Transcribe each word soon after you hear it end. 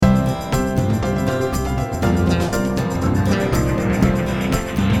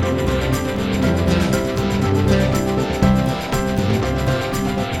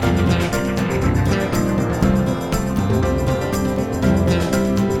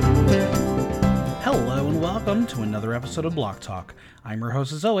welcome to another episode of Block Talk. I'm your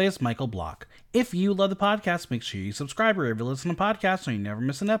host, as always, Michael Block. If you love the podcast, make sure you subscribe wherever you listen to podcasts so you never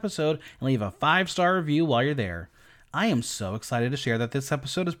miss an episode, and leave a 5-star review while you're there. I am so excited to share that this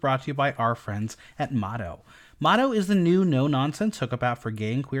episode is brought to you by our friends at Motto. Motto is the new no-nonsense hookup app for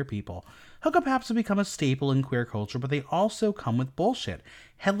gay and queer people. Hookup apps have become a staple in queer culture, but they also come with bullshit.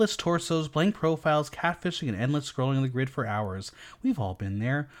 Headless torsos, blank profiles, catfishing, and endless scrolling on the grid for hours. We've all been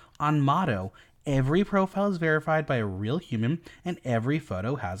there. On Motto, every profile is verified by a real human, and every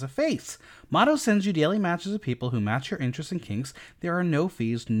photo has a face. Motto sends you daily matches of people who match your interests and kinks. There are no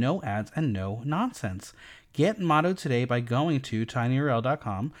fees, no ads, and no nonsense. Get Motto today by going to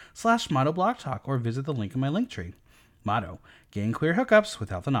tinyurl.com/MottoBlockTalk or visit the link in my Linktree. Motto, gay and queer hookups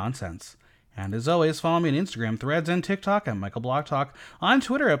without the nonsense. And as always, follow me on Instagram, Threads, and TikTok at MichaelBlockTalk, on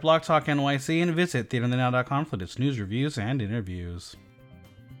Twitter at BlockTalkNYC, and visit theaterthenow.com for its news, reviews, and interviews.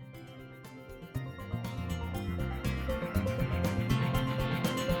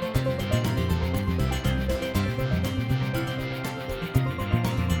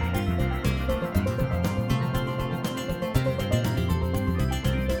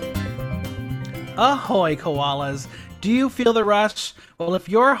 Ahoy, koalas! Do you feel the rush? Well, if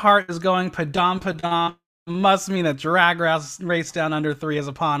your heart is going padam, must mean that Drag Race Down Under 3 is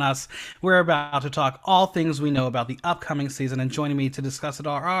upon us. We're about to talk all things we know about the upcoming season, and joining me to discuss it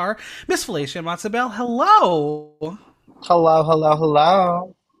all are Miss Fellatia and Matzah Belle. Hello!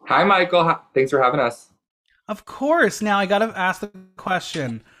 Hello. Hi, Michael. Thanks for having us. Of course. Now, I gotta ask the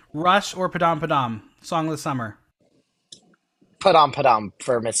question. Rush or padam? Song of the summer. Padam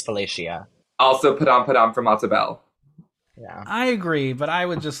for Miss Fellatia. Also, padam for Matzah Belle. Yeah. I agree, but I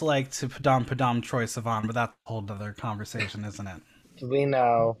would just like to padam Troye Sivan, but that's a whole other conversation, isn't it? We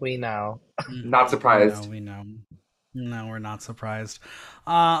know. Not surprised. We know. No, we're not surprised.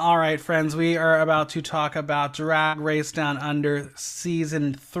 All right, friends, we are about to talk about Drag Race Down Under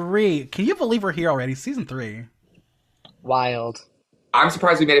Season 3. Can you believe we're here already? Season 3. Wild. I'm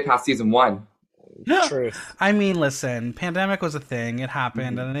surprised we made it past season 1. Truth. I mean, listen, pandemic was a thing. It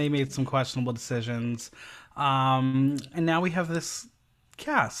happened, and they made some questionable decisions. And now we have this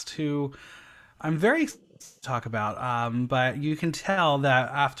cast who I'm very excited to talk about. But you can tell that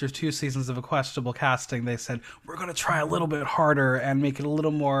after 2 seasons of a questionable casting, they said, we're going to try a little bit harder and make it a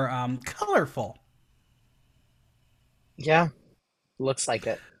little more colorful. Yeah. Looks like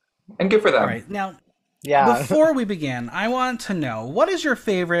it. And good for them. All right, now... Yeah. Before we begin, I want to know, what is your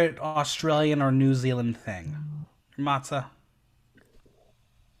favorite Australian or New Zealand thing? Matzah?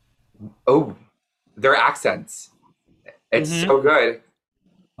 Oh, their accents. It's so good.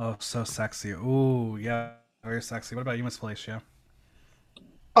 Oh, so sexy. Ooh, yeah, very sexy. What about you, Miss Fellatia?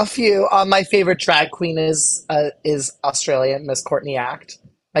 A few. My favorite drag queen is Australian, Miss Courtney Act.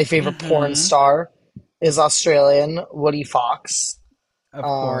 My favorite porn star is Australian, Woody Fox. Of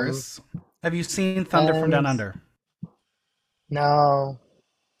course. Have you seen Thunder from Down Under? No.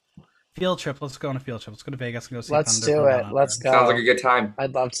 Field trip. Let's go on a field trip. Let's go to Vegas and go see Let's Thunder do from it. Down Under. Let's go. Sounds like a good time.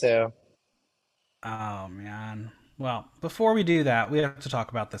 I'd love to. Oh, man. Well, before we do that, we have to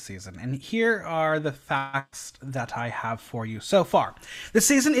talk about the season. And here are the facts that I have for you so far. The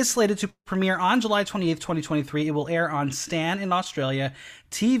season is slated to premiere on July 28th, 2023. It will air on Stan in Australia,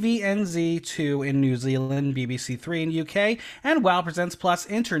 TVNZ2 in New Zealand, BBC 3 in UK, and WoW Presents Plus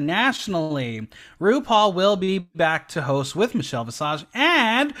internationally. RuPaul will be back to host with Michelle Visage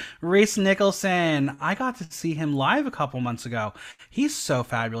and Reese Nicholson. I got to see him live a couple months ago. He's so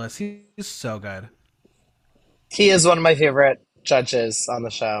fabulous. He's so good. He is one of my favorite judges on the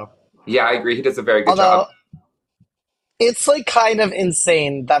show. Yeah, I agree. He does a very good job. It's like kind of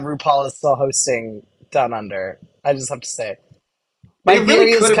insane that RuPaul is still hosting Down Under. I just have to say. My They theory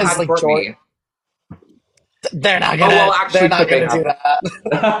really is could have because had like Courtney. they're not gonna. actually, They're not gonna do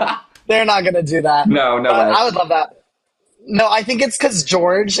that. They're not gonna do that. No way. I would love that. No, I think it's because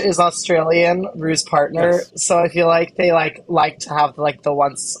George is Australian, Rue's partner. Yes. So I feel like they like to have like the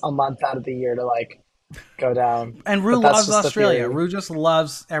once a month out of the year to like go down. And Rue But that's loves just the Australia. theory. Rue just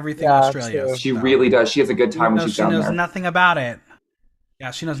loves everything Yeah, Australia. true. She really does. She has a good time when she's She down knows there. nothing about it.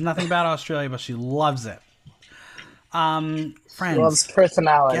 Yeah, she knows nothing about Australia, but she loves it. Friends, Loves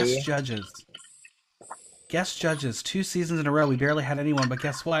personality. Guest judges, 2 seasons in a row. We barely had anyone, but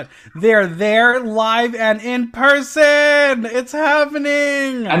guess what? They're there live and in person. It's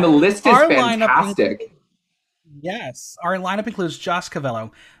happening. And the list is fantastic. Yes. Our lineup includes Josh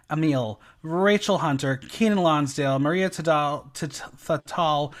Cavello, Emil, Rachel Hunter, Keenan Lonsdale, Maria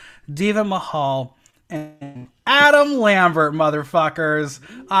Tadal, Diva Mahal, and Adam Lambert, motherfuckers.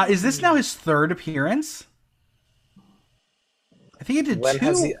 Is this now his 3rd appearance? I think he did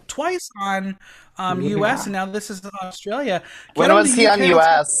twice on US, and now this is in Australia. When was he on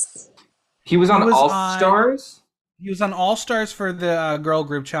US? He was on All Stars? He was on All Stars for the Girl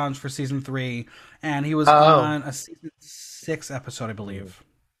Group Challenge for season 3, and he was on a season 6 episode, I believe.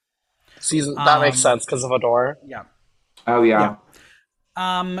 That makes sense because of Adore. Yeah. Oh, yeah.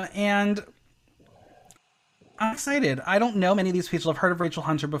 And I'm excited. I don't know many of these people. I've heard of Rachel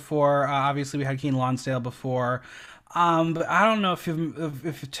Hunter before. Obviously, we had Keen Lonsdale before. But I don't know if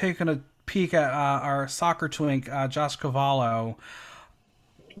you've taken a peek at our soccer twink, Josh Cavallo.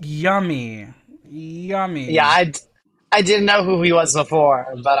 Yummy. Yeah, I didn't know who he was before,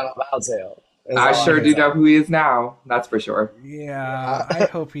 but I'm about to. I sure do know who he is now. That's for sure. Yeah, I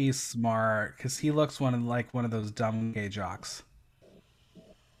hope he's smart because he looks one of those dumb gay jocks.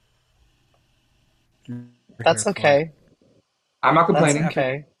 That's okay. I'm not complaining. That's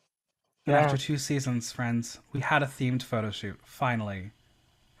okay. And after 2 seasons, friends, we had a themed photo shoot finally.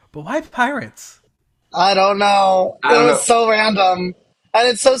 But why pirates? I don't know. It was so random. And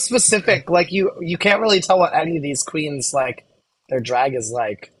it's so specific. Like you can't really tell what any of these queens like their drag is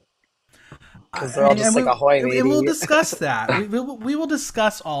like. Because they're all just like Ahoy. And we'll discuss that. we will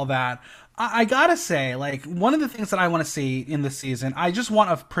discuss all that. I gotta say, like, one of the things that I want to see in this season, I just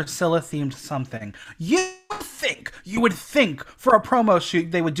want a Priscilla themed something. You would think for a promo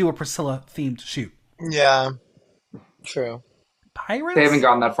shoot they would do a Priscilla themed shoot. Yeah. True. Pirates? They haven't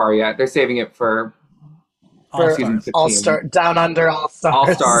gone that far yet. They're saving it for season 15. All-Star, Down Under All-Stars.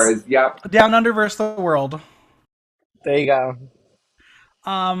 All-Stars, yep. Down Under versus the World. There you go.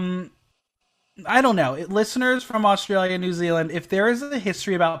 I don't know. Listeners from Australia and New Zealand, if there is a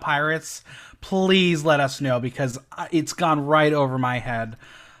history about pirates, please let us know because it's gone right over my head.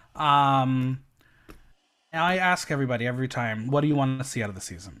 And I ask everybody every time, what do you want to see out of the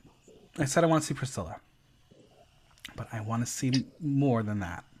season? I said I want to see Priscilla. But I want to see more than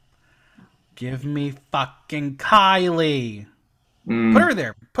that. Give me fucking Kylie. Put her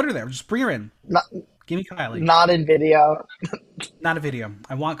there. Just bring her in. Give me Kylie. Not in video. Not a video.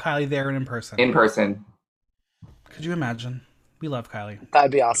 I want Kylie there and in person. In person. Could you imagine? We love Kylie.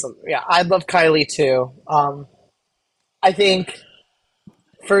 That'd be awesome. Yeah, I'd love Kylie too. I think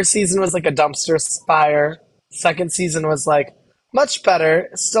first season was like a dumpster fire. Second season was like much better.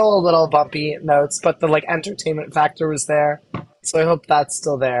 Still a little bumpy notes, but the like entertainment factor was there. So I hope that's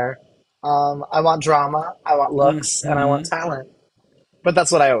still there. I want drama, I want looks, and I want talent. But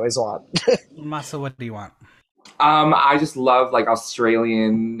that's what I always want. Matzah, what do you want? I just love like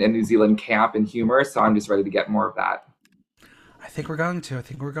Australian and New Zealand camp and humor, so I'm just ready to get more of that. I think we're going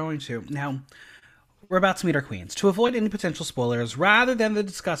to. Now, we're about to meet our queens. To avoid any potential spoilers, rather than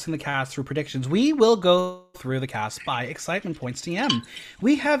discussing the cast through predictions, we will go through the cast by excitement points TM.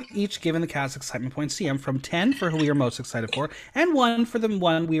 We have each given the cast excitement points TM from 10 for who we are most excited for, and 1 for the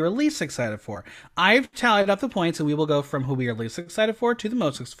one we are least excited for. I've tallied up the points, and we will go from who we are least excited for to the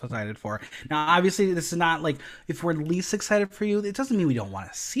most excited for. Now, obviously, this is not like, if we're least excited for you, it doesn't mean we don't want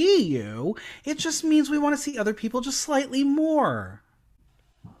to see you. It just means we want to see other people just slightly more.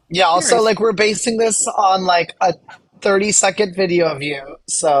 Yeah, also, like, we're basing this on, like, a 30-second video of you,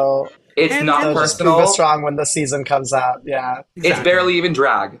 so... It's not personal. Just prove us wrong when the season comes out, yeah. Exactly. It's barely even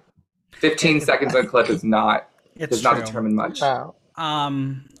drag. 15 seconds on a clip does not determine much. Oh.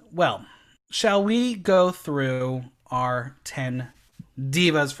 Well, shall we go through our 10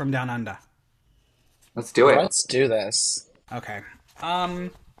 divas from Down Under? Let's do it. Let's do this. Okay.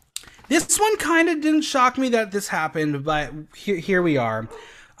 This one kind of didn't shock me that this happened, but here we are.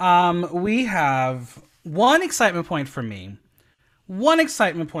 We have 1 excitement point from me, 1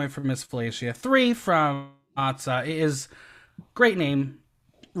 excitement point from Miss Fellatia, 3 from Matzah. It is great name,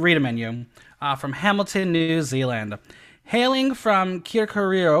 Rita Menu, from Hamilton, New Zealand. Hailing from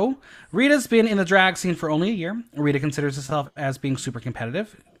Kirikiriu, Rita's been in the drag scene for only a year. Rita considers herself as being super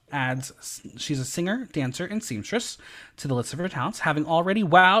competitive. Adds she's a singer, dancer, and seamstress to the list of her talents, having already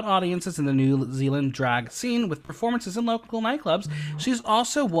wowed audiences in the New Zealand drag scene with performances in local nightclubs. She's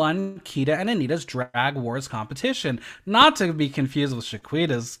also won Kita and Anita's Drag Wars competition, not to be confused with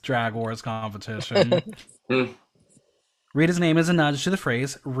Shaquita's Drag Wars competition. Rita's name is a nudge to the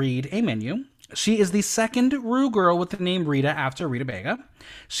phrase, read a menu. She is the second Rue girl with the name Rita after Rita Vega.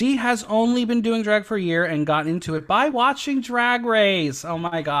 She has only been doing drag for a year and got into it by watching Drag Race. Oh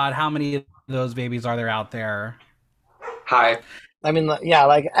my god, how many of those babies are there out there? Hi. I mean, yeah,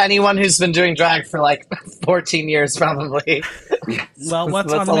 like anyone who's been doing drag for like 14 years probably. Well,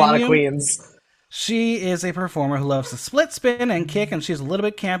 what's on the menu? That's a lot of queens. She is a performer who loves to split, spin, and kick, and she's a little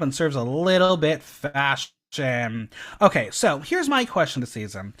bit camp and serves a little bit fashion. Okay, so here's my question this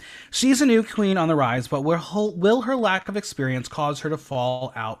season. She's a new queen on the rise, but will her lack of experience cause her to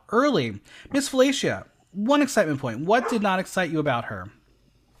fall out early? Miss Fellatia, one excitement point. What did not excite you about her?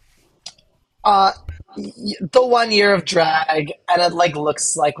 Uh, the 1 year of drag, and it like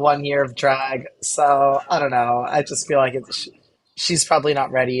looks like 1 year of drag. So I don't know. I just feel like she's probably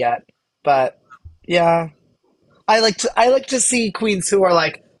not ready yet. But yeah, I like to see queens who are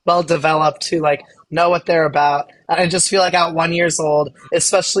like well developed, who like know what they're about. And I just feel like at 1 years old,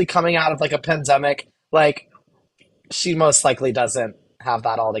 especially coming out of like a pandemic, like she most likely doesn't have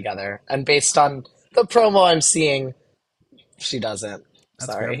that all together. And based on the promo I'm seeing, she doesn't.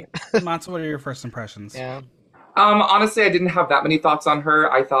 That's fair. Sorry. Matza, what are your first impressions? Yeah. Honestly, I didn't have that many thoughts on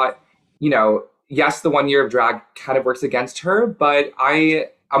her. I thought, yes, the 1 year of drag kind of works against her, but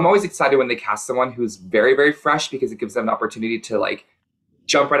I'm always excited when they cast someone who's very, very fresh because it gives them an opportunity to like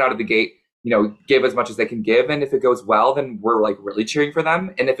jump right out of the gate, give as much as they can give. And if it goes well, then we're like really cheering for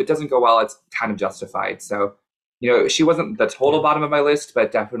them. And if it doesn't go well, it's kind of justified. So, she wasn't the total bottom of my list,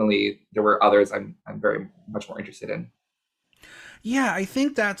 but definitely there were others I'm very much more interested in. Yeah, I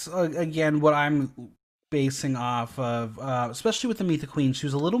think that's again what I'm basing off of, especially with the Meet the Queen. She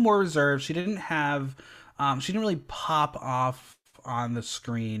was a little more reserved. She didn't really pop off on the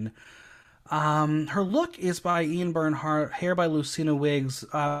screen. Her look is by Ian Bernhardt, hair by Lucina Wiggs.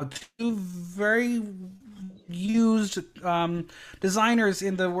 Two very used designers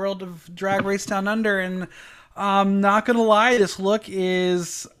in the world of Drag Race Down Under, and not gonna lie, this look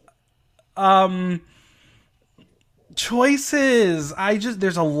is choices.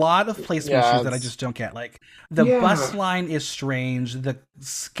 There's a lot of placement issues that I just don't get. Like the bust line is strange, the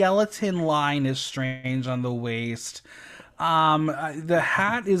skeleton line is strange on the waist. The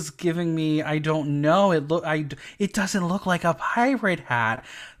hat is giving me, I don't know. It doesn't look like a pirate hat.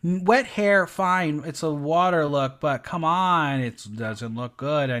 Wet hair, fine. It's a water look, but come on, it doesn't look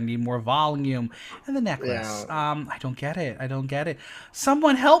good. I need more volume. And the necklace, I don't get it. I don't get it.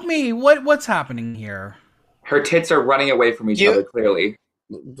 Someone help me. What's happening here? Her tits are running away from each other, clearly.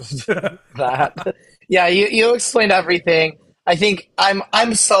 That. Yeah, you explained everything. I think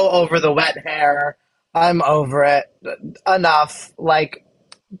I'm so over the wet hair. I'm over it. Enough. Like,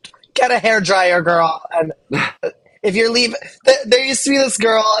 get a hair dryer, girl. And if you're leaving, there used to be this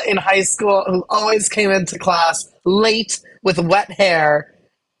girl in high school who always came into class late with wet hair.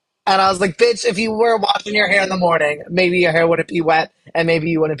 And I was like, bitch, if you were washing your hair in the morning, maybe your hair wouldn't be wet and maybe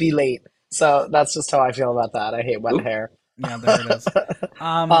you wouldn't be late. So that's just how I feel about that. I hate wet hair. Yeah, there it is.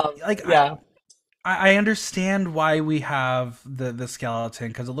 Yeah. I understand why we have the skeleton,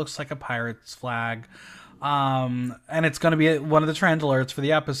 because it looks like a pirate's flag. And it's going to be one of the trend alerts for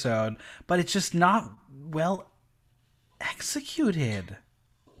the episode, but it's just not well executed.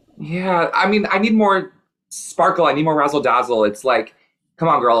 Yeah, I mean, I need more sparkle. I need more razzle dazzle. It's like, come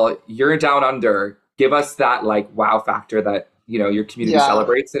on, girl, you're down under. Give us that like wow factor that your community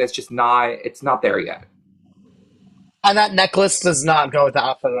celebrates, and it's not there yet. And that necklace does not go with the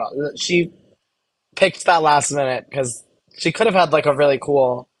outfit at all. She picked that last minute because she could have had like a really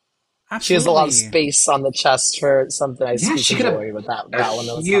cool. Absolutely. She has a lot of space on the chest for something I she could have with that one.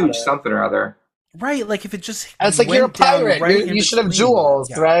 A huge something or other. Right, like if it just. And it's like you're a pirate. Right you should have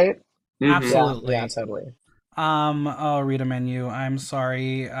jewels, right? Mm-hmm. Absolutely. Yeah, totally. Rita Menu, I'm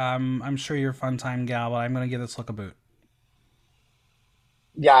sorry. I'm sure you're a fun time gal, but I'm gonna give this look a boot.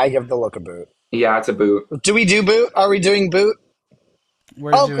 Yeah, I give the look a boot. Yeah, it's a boot. Do we do boot? Are we doing boot?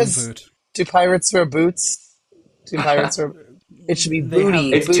 We're doing boot. Do pirates wear boots? Do pirates wear... It should be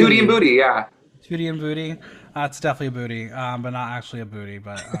booty. It's Tootie and Booty, yeah. Tootie and Booty. It's definitely a booty, but not actually a booty,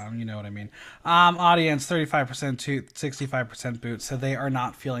 but you know what I mean. Audience, 35% toot, 65% boot, so they are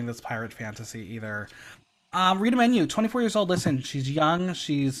not feeling this pirate fantasy either. Rita Menu, 24 years old. Listen, she's young.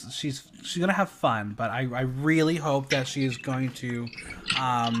 She's gonna have fun, but I really hope that she's going to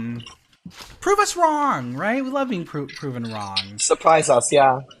prove us wrong. Right? We love being proven wrong. Surprise us,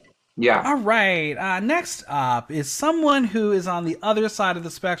 yeah. Yeah. All right. Next up is someone who is on the other side of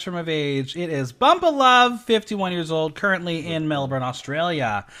the spectrum of age. It is Bumpa Love, 51 years old, currently in Melbourne,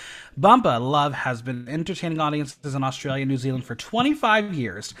 Australia. Bumpa Love has been entertaining audiences in Australia and New Zealand for 25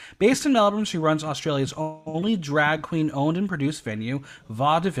 years. Based in Melbourne, she runs Australia's only drag queen-owned and produced venue,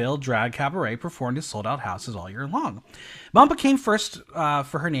 Vaudeville Drag Cabaret, performed in sold-out houses all year long. Bumpa came first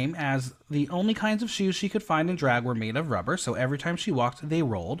for her name, as the only kinds of shoes she could find in drag were made of rubber, so every time she walked, they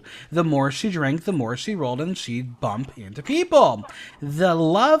rolled. The more she drank, the more she rolled, and she'd bump into people. The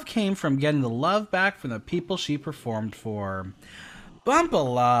love came from getting the love back from the people she performed for. Bump of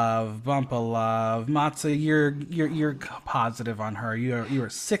love. Matzah, you're positive on her. You are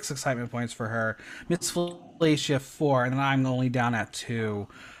 6 excitement points for her. Miss Fellatia 4, and then I'm only down at 2.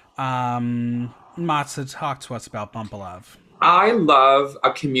 Matzah, talk to us about Bump of Love. I love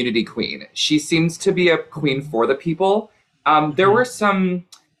a community queen. She seems to be a queen for the people. There were some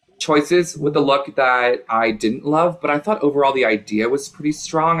choices with the look that I didn't love, but I thought overall the idea was pretty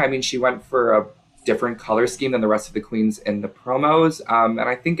strong. I mean, she went for a different color scheme than the rest of the queens in the promos, and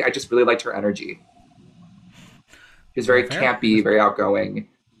I think I just really liked her energy. She was very campy, very outgoing.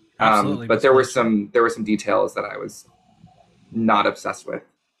 Absolutely, but there were some details that I was not obsessed with.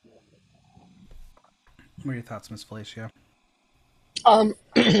 What are your thoughts, Miss Fellatia?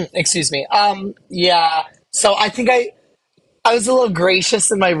 Excuse me. Yeah. So I think I was a little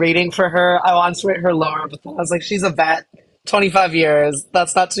gracious in my rating for her. I wanted to rate her lower, but then I was like, she's a vet, 25 years.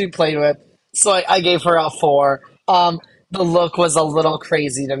 That's not to be played with. So I gave her a 4. The look was a little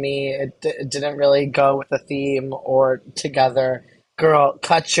crazy to me. It didn't really go with the theme or together. Girl,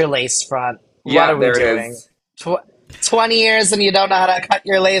 cut your lace front. What Yeah, are we there it doing? is. 20 years and you don't know how to cut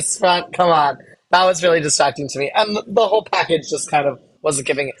your lace front? Come on. That was really distracting to me. And the whole package just kind of wasn't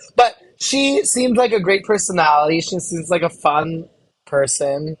giving it. But she seemed like a great personality. She seems like a fun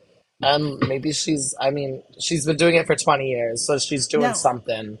person. And maybe she's been doing it for 20 years, so she's doing Now,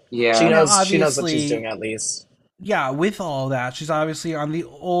 something. She Yeah. now knows what she's doing obviously, at least. yeah, with all that, she's obviously on the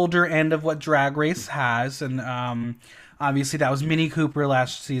older end of what Drag Race has, and obviously that was Minnie Cooper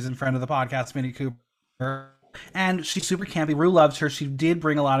last season, friend of the podcast, Minnie Cooper. And she's super campy. Rue loves her. She did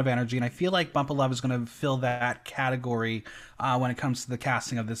bring a lot of energy, and I feel like Bump of Love is going to fill that category when it comes to the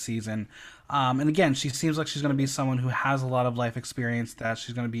casting of this season. And again, she seems like she's going to be someone who has a lot of life experience that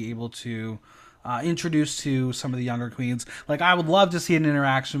she's going to be able to introduce to some of the younger queens. Like, I would love to see an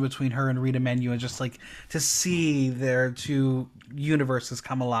interaction between her and Rita Menu, and just like to see their two universes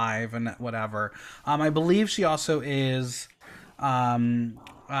come alive and whatever. I believe she also is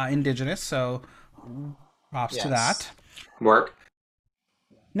indigenous, so props to Yes. that. Work.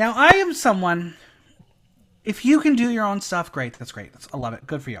 Now, I am someone. If you can do your own stuff, great. That's great. I love it.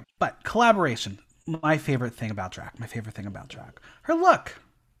 Good for you. But collaboration, my favorite thing about drag. My favorite thing about drag. Her look,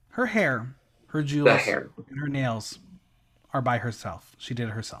 her hair, her The jewels, hair. and her nails are by herself. She did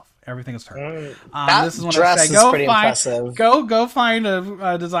it herself. Everything is her. That This is when I dress say, is pretty impressive. go find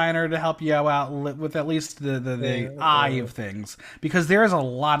a designer to help you out with at least the eye of things, because there is a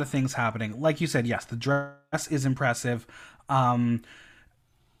lot of things happening. Like you said, yes, the dress is impressive.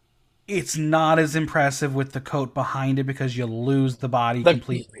 It's not as impressive with the coat behind it because you lose the body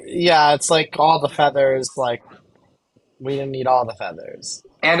completely. Yeah, it's like all the feathers. Like we didn't need all the feathers.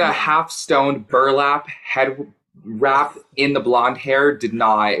 And a half-stoned burlap head wrap in the blonde hair did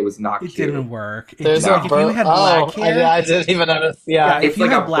not. It was not It cute. didn't work. There's Like, if you had black hair, I didn't even notice. Yeah. if It's you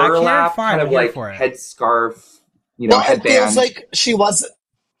like had a black hair, burlap fine, kind I'm of here like for it. headscarf, Well, it feels headband. like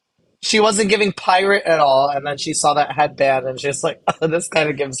she wasn't giving pirate at all, and then she saw that headband, and she's like, oh, "This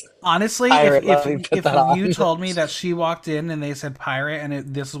kind of gives Honestly, pirate." Let me put if that on. you told me that she walked in and they said pirate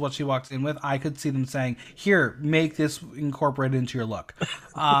and this is what she walked in with, I could see them saying, "Here, make this incorporated into your look."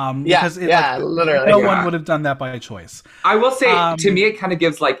 Yeah, Because yeah, literally. no Yeah. one would have done that by choice. I will say, to me, it kind of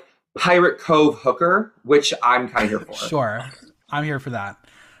gives like Pirate Cove hooker, which I'm kind of here for. Sure, I'm here for that.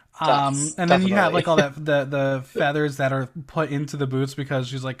 Yes, And then you have definitely. like all that the feathers that are put into the boots because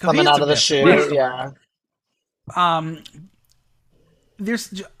she's like Coming out of the cohesiveness. shoe. Yeah. Um,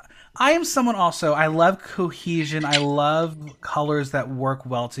 there's I am someone also, I love cohesion. I love colors that work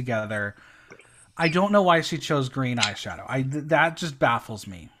well together. I don't know why she chose green eyeshadow. That just baffles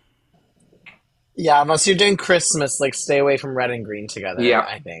me. Yeah, unless you're doing Christmas, like stay away from red and green together, Yeah.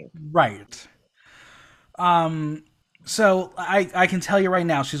 I think. Right. So I can tell you right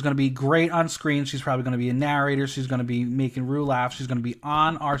now, she's going to be great on screen. She's probably going to be a narrator. She's going to be making Rue laugh. She's going to be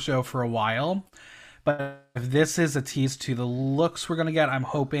on our show for a while. But if this is a tease to the looks we're going to get, I'm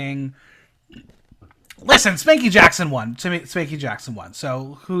hoping. Listen, Spanky Jackson won. To me, Spanky Jackson won.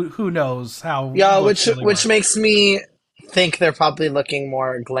 So who knows how? Yeah, looks which really which work. makes me think they're probably looking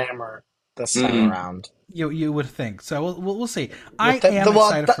more glamour this time around. You would think. So we'll see. I the- am the- well,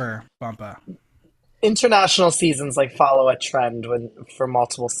 excited the- for Bumpa. International seasons like follow a trend for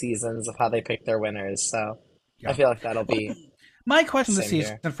multiple seasons of how they pick their winners, so I feel like that'll be My question this same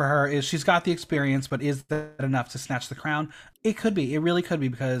season here. for her is, she's got the experience, but is that enough to snatch the crown? It could be. It really could be,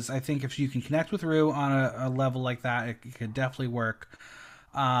 because I think if you can connect with Rue on a level like that, it could definitely work.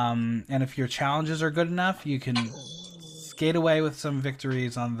 And if your challenges are good enough, you can skate away with some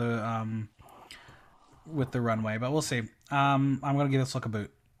victories on the with the runway. But we'll see. I'm gonna give this look a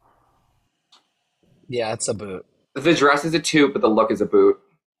boot. Yeah, it's a boot. The dress is a toot, but the look is a boot.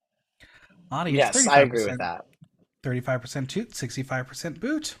 Audience, Yes, I agree with that. 35% toot, 65%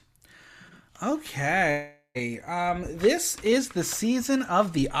 boot. Okay. This is the season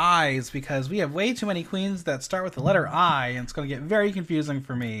of the I's because we have way too many queens that start with the letter I, and it's going to get very confusing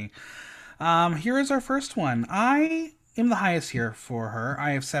for me. Here is our first one. I am the highest here for her.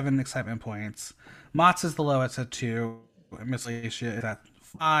 I have 7 excitement points. Mott's is the lowest at 2. Miss Fellatia is at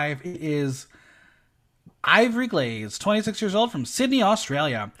 5. It is Ivory Glaze, 26 years old from Sydney,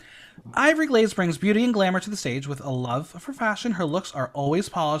 Australia. Ivory Glaze brings beauty and glamour to the stage with a love for fashion. Her looks are always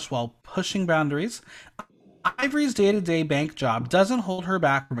polished while pushing boundaries. Ivory's day-to-day bank job doesn't hold her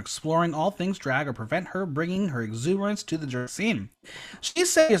back from exploring all things drag or prevent her bringing her exuberance to the drag scene. She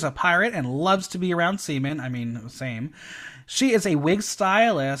says she is a pirate and loves to be around seamen. I mean, same. She is a wig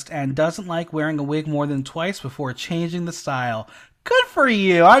stylist and doesn't like wearing a wig more than twice before changing the style. Good for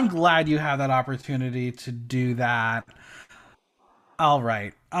you. I'm glad you have that opportunity to do that. All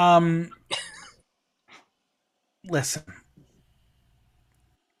right. Listen.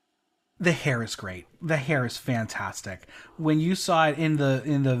 The hair is great. The hair is fantastic. When you saw it in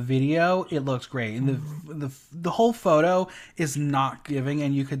the video, it looks great. And the whole photo is not giving,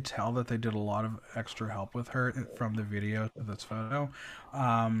 and you could tell that they did a lot of extra help with her from the video to this photo.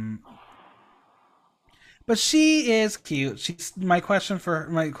 But she is cute. She's my question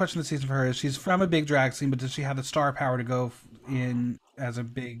this season for her is she's from a big drag scene, but does she have the star power to go in as a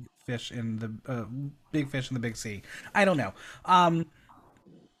big fish in the big sea? I don't know.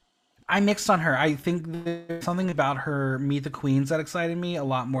 I mixed on her. I think there's something about her Meet the Queens that excited me a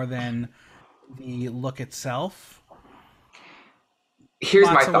lot more than the look itself. Here's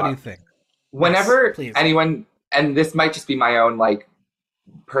my thought. What do you think? Whenever anyone, and this might just be my own like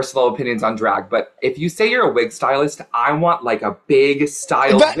personal opinions on drag, but if you say you're a wig stylist, I want like a big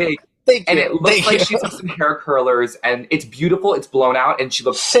styled wig. And it looks like she's got some hair curlers, and it's beautiful. It's blown out, and she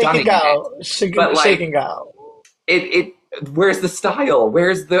looks stunning. Shake and go. It where's the style?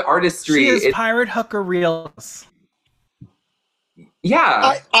 Where's the artistry? She is pirate hooker reels.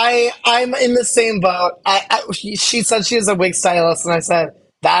 Yeah, I'm in the same boat. She said she was a wig stylist, and I said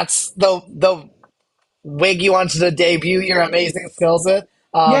that's the wig you wanted to debut your amazing skills with.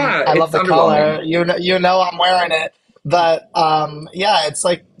 I love the color. You know I'm wearing it, but yeah, it's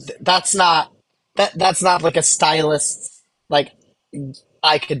like that's not like a stylist. Like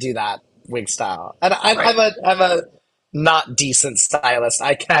I could do that wig style, and I'm a not decent stylist.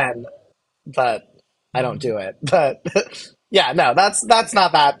 I can, but I don't do it. But yeah, no, that's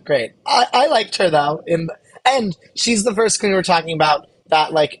not that great. I liked her though, and she's the first queen we're talking about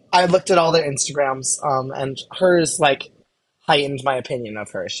that like I looked at all their Instagrams, and hers like heightened my opinion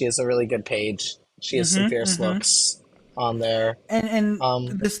of her. She has a really good page. She has some fierce looks on there. And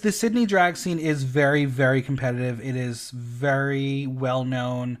the Sydney drag scene is very, very competitive. It is very well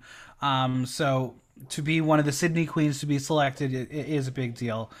known. So to be one of the Sydney queens to be selected it is a big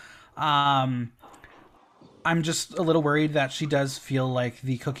deal. I'm just a little worried that she does feel like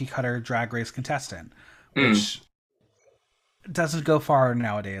the cookie cutter drag race contestant, which doesn't go far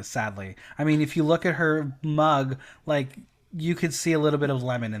nowadays, sadly. I mean, if you look at her mug, like you could see a little bit of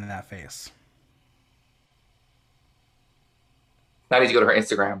lemon in that face. Now I need to go to her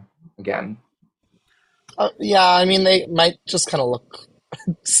Instagram again. Yeah, I mean they might just kind of look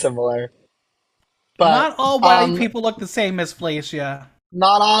similar. But not all white people look the same, Miss Fellatia.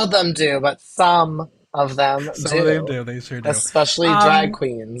 Not all of them do, but some of them do. Some of them do. They sure do. Especially drag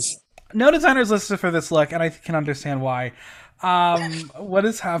queens. No designers listed for this look, and I can understand why. What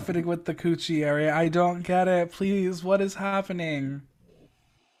is happening with the coochie area? I don't get it. Please, what is happening?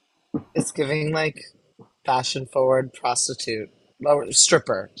 It's giving like fashion-forward prostitute. Oh,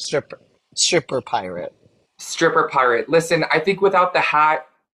 stripper pirate. Stripper pirate. Listen, I think without the hat,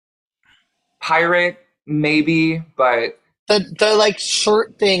 pirate maybe, but the like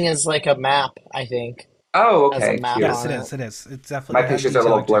shirt thing is like a map, I think. Oh, okay. Yes, it is. It is. It's definitely. My pictures are a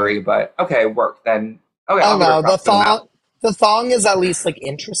little blurry, but okay, work then. Okay, oh no, the thong is at least like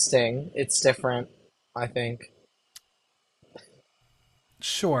interesting. It's different, I think.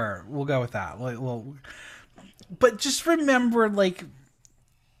 Sure, we'll go with that. But just remember, like,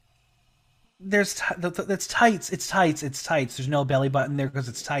 there's that's tights. It's tights. It's tights. There's no belly button there because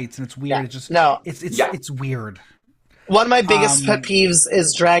it's tights and it's weird. Yeah. It's just it's weird. One of my biggest pet peeves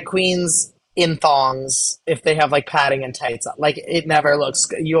is drag queens in thongs if they have like padding and tights. Like it never looks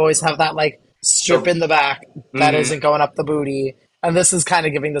good. You always have that like strip in the back that isn't going up the booty, and this is kind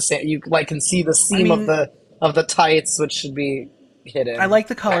of giving the same. You like can see the seam of the tights, which should be hidden. I like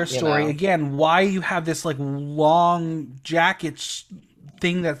the color story again. Why you have this like long jacket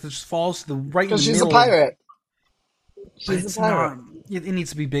thing that just falls to the right? Because she's a pirate. but She's a it's pirate. not. It needs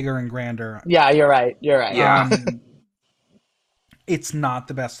to be bigger and grander. Yeah, you're right. You're right. Yeah. It's not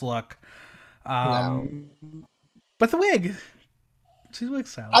the best look. No. But the wig, she's wig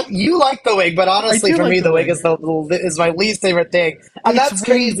style. You like the wig, but I honestly, do for like me, the the wig wig. is my least favorite thing, and It's that's wind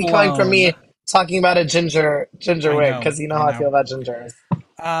crazy coming from me blown. talking about a ginger I wig know. because you know I how I feel know. about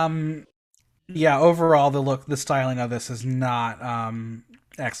gingers. Yeah. Overall, the look, the styling of this is not.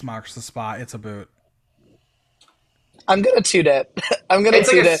 X marks the spot. It's a boot. I'm gonna toot it. I'm gonna It's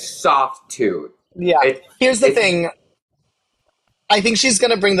like toot a it. soft toot. Yeah. It, Here's the it's thing. I think she's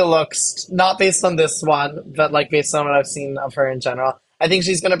gonna bring the looks, not based on this one, but like based on what I've seen of her in general. I think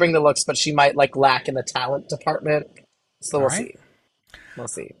she's gonna bring the looks, but she might like lack in the talent department. So All we'll right. see. We'll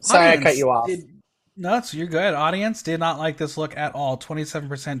see. Sorry, I cut Audience you off. did nuts. You're good. Audience did not like this look at all.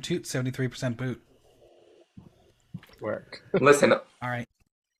 27% toot, 73% boot. Work. listen. All right.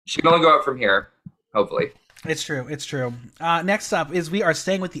 She can only go up from here. Hopefully. It's true. It's true. Next up is we are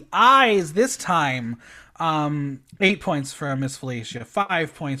staying with the eyes this time. 8 points from Miss Fellatia,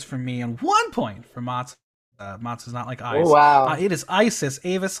 5 points from me, and 1 point from Matzah. Matzah's not like eyes. Oh, wow. It is Isis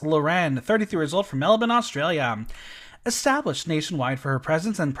Avis Loren, 33 years old, from Melbourne, Australia. Established nationwide for her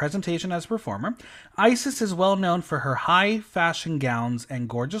presence and presentation as a performer, Isis is well known for her high fashion gowns and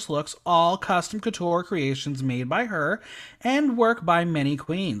gorgeous looks, all custom couture creations made by her and work by many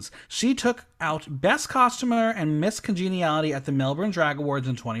queens. She took out Best Costumer and Miss Congeniality at the Melbourne Drag Awards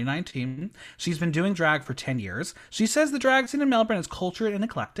in 2019. She's been doing drag for 10 years. She says the drag scene in Melbourne is cultured and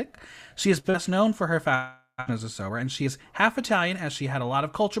eclectic. She is best known for her fashion as a sewer, and she is half Italian, as she had a lot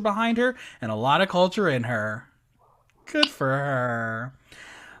of culture behind her and a lot of culture in her. Good for her.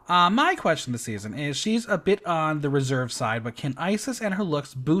 My question this season is, she's a bit on the reserve side, but can Isis and her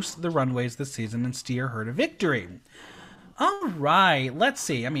looks boost the runways this season and steer her to victory? All right, let's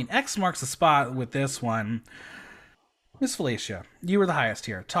see. I mean, X marks the spot with this one. Miss Fellatia, you were the highest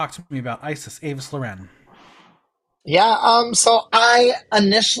here. Talk to me about Isis Avis Loren. Yeah, so I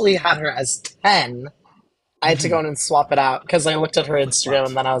initially had her as 10. I had to go in and swap it out because I looked at her Instagram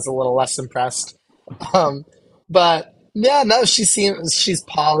and then I was a little less impressed. Um, but yeah, no, she's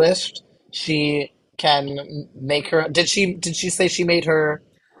polished. She can make her. Did she say she made her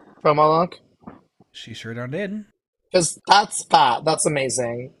promo look? She sure darn did. Because that's fat. That's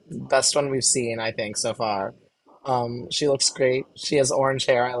amazing. Best one we've seen, I think, so far. She looks great. She has orange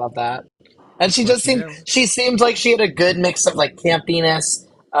hair. I love that. And Of course you do. she seemed like she had a good mix of like campiness,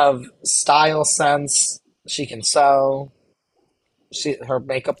 of style sense. She can sew. Her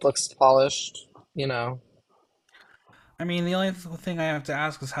makeup looks polished, you know. I mean, the only thing I have to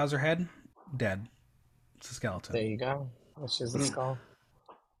ask is, how's her head? Dead. It's a skeleton. There you go. She's a skull.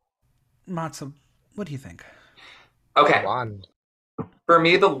 Matzah, what do you think? Okay. Blonde. For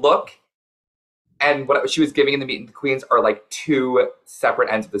me, the look and what she was giving in the Meet the Queens are like two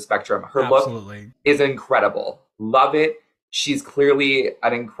separate ends of the spectrum. Her Absolutely. look is incredible. Love it. She's clearly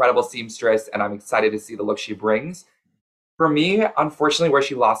an incredible seamstress, and I'm excited to see the look she brings. For me, unfortunately, where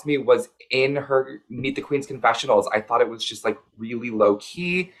she lost me was in her Meet the Queens confessionals. I thought it was just like really low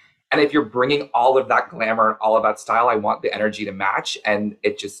key. And if you're bringing all of that glamour and all of that style, I want the energy to match. And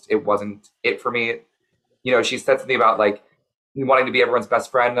it wasn't it for me. You know, she said something about like wanting to be everyone's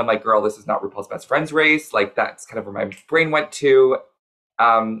best friend. And I'm like, girl, this is not RuPaul's Best Friends race. Like, that's kind of where my brain went to.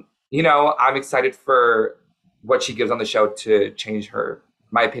 You know, I'm excited for what she gives on the show to change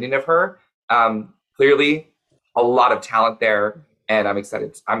my opinion of her. Clearly, a lot of talent there, and I'm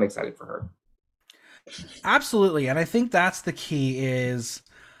excited for her. Absolutely. And I think that's the key, is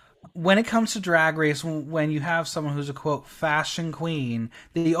when it comes to Drag Race, when you have someone who's a quote fashion queen,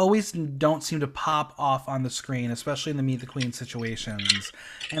 they always don't seem to pop off on the screen, especially in the Meet the Queen situations.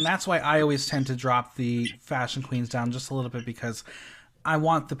 And that's why I always tend to drop the fashion queens down just a little bit, because I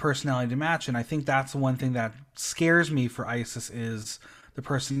want the personality to match. And I think that's the one thing that scares me for Isis, is the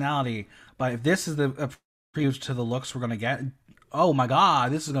personality. But if this is a preview to the looks we're going to get, oh my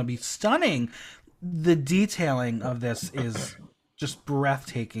god, this is going to be stunning. The detailing of this is just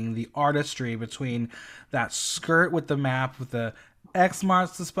breathtaking. The artistry between that skirt with the map, with the X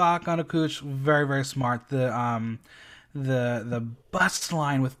marks the spot on a cooch, very, very smart. The bust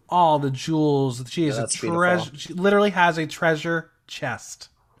line with all the jewels. She is a treasure. She literally has a treasure chest.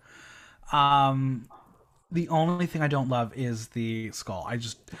 The only thing I don't love is the skull.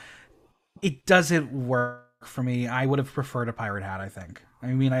 It doesn't work for me. I would have preferred a pirate hat, I think. I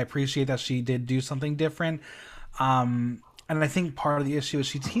mean, I appreciate that she did do something different. And I think part of the issue is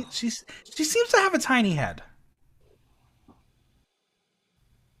she seems to have a tiny head.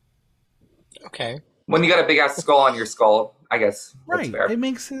 Okay. When you got a big ass skull on your skull, I guess that's Right. fair. It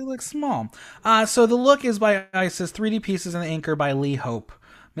makes it look small. So the look is by Isis, 3D pieces and the anchor by Lee Hope.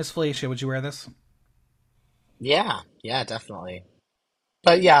 Miss Felicia, would you wear this? Yeah, yeah, definitely.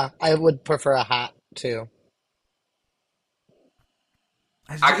 But yeah, I would prefer a hat too.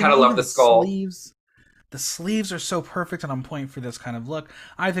 I kind of love Even the the skull. sleeves. The sleeves are so perfect and on point for this kind of look.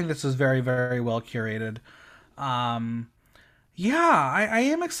 I think this is very, very well curated. Um, yeah, I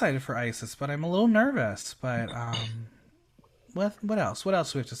am excited for Isis, but I'm a little nervous. But what else? What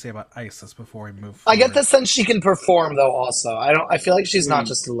else do we have to say about Isis before we move I get forward? the sense she can perform though. Also, I don't. I feel like she's not Mm.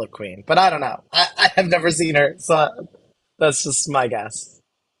 just a look queen, but I don't know. I have never seen her, so that's just my guess.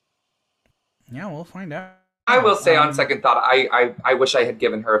 Yeah, we'll find out. I will say, on second thought, I wish I had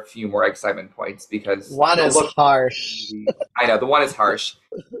given her a few more excitement points because One the is look. harsh. I know the one is harsh.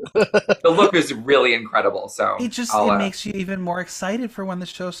 The look is really incredible. So it makes you even more excited for when the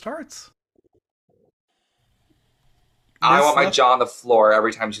show starts. I This want my look, jaw on the floor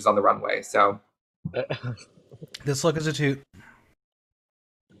every time she's on the runway. So this look is a toot.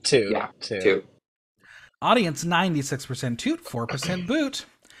 Two, yeah, two. two. Audience 96% toot, 4% boot.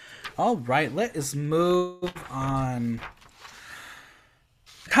 All right, let us move on.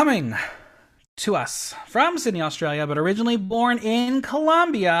 Coming to us from Sydney, Australia, but originally born in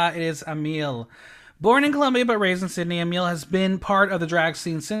Colombia, it is Emile. Born in Colombia but raised in Sydney, Emile has been part of the drag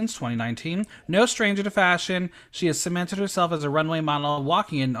scene since 2019. No stranger to fashion, she has cemented herself as a runway model,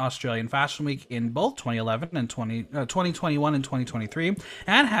 walking in Australian Fashion Week in both 2011 and 2021 and 2023,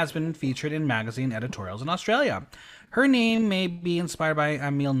 and has been featured in magazine editorials in Australia. Her name may be inspired by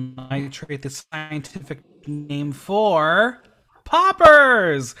amyl nitrate, the scientific name for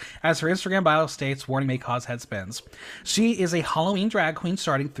poppers, as her Instagram bio states. Warning may cause head spins. She is a Halloween drag queen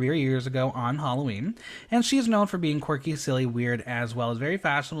starting 3 years ago on Halloween, and she is known for being quirky, silly, weird, as well as very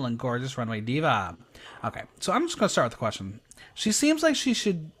fashionable and gorgeous runway diva. Okay, so I'm just going to start with the question. She seems like she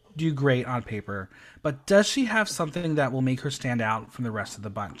should do great on paper, but does she have something that will make her stand out from the rest of the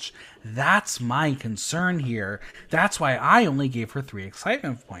bunch? That's my concern here. That's why I only gave her 3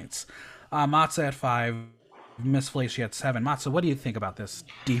 excitement points. Matzah at 5, Miss Fellatia at 7. Matzah, what do you think about this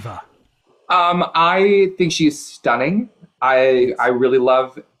diva? I think she's stunning. I really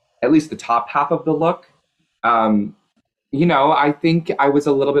love at least the top half of the look. Um, I think I was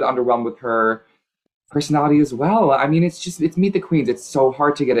a little bit underwhelmed with her personality as well. I mean, it's Meet the Queens. It's so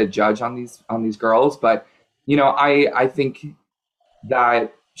hard to get a judge on these girls, but I think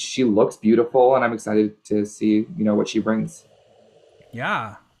that she looks beautiful, and I'm excited to see what she brings.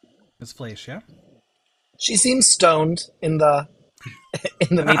 Yeah, Miss Fellatia. She seems stoned in the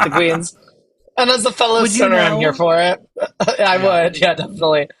Meet the Queens. And as a fellow Would you stoner, I'm here know? for it. I Yeah. would, yeah,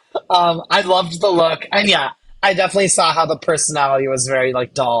 definitely. I loved the look, and yeah, I definitely saw how the personality was very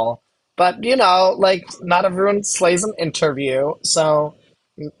like dull. But like not everyone slays an interview, so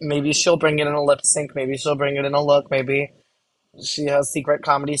maybe she'll bring it in a lip sync, maybe she'll bring it in a look, maybe she has secret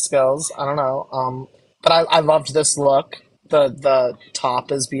comedy skills. I don't know. But I loved this look. The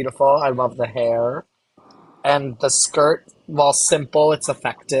top is beautiful. I love the hair and the skirt. While simple, it's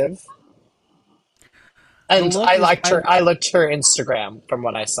effective. The And look I is liked by her. I looked her Instagram from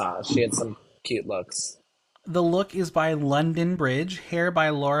what I saw. She had some cute looks. the look is by London Bridge, hair by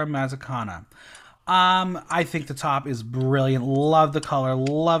Laura Mazzacana. I think the top is brilliant. Love the color,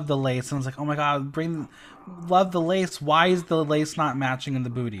 love the lace. And I was like, oh my god, love the lace. Why is the lace not matching in the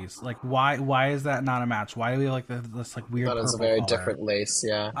booties? Like, why is that not a match? Why do we have like this like weird That is a purple very color? different lace.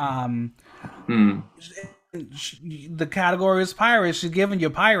 Yeah. Um, Hmm. the category is pirate. She's giving you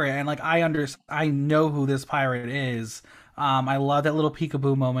pirate, and like I know who this pirate is. I love that little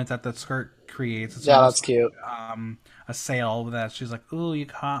peekaboo moment that the skirt creates. It's Yeah, that's almost cute. a sail that she's like, "Ooh, you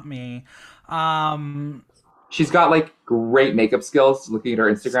caught me." Um, She's got like great makeup skills. Looking at her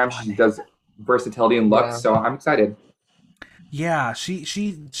Instagram, she Stunning. does versatility in looks. Yeah. So I'm excited. Yeah,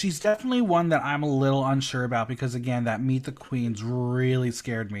 she's definitely one that I'm a little unsure about because again, that Meet the Queens really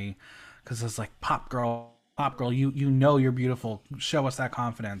scared me because it's like pop girl, you know you're beautiful. Show us that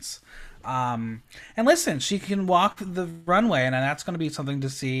confidence. And listen, she can walk the runway, and that's going to be something to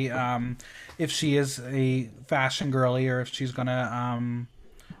see if she is a fashion girly or if she's going to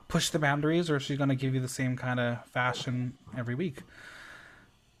push the boundaries or if she's going to give you the same kind of fashion every week.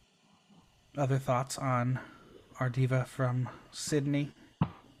 Other thoughts on our diva from Sydney?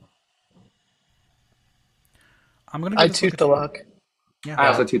 I'm going to I give this look toot a the two. look. Yeah. I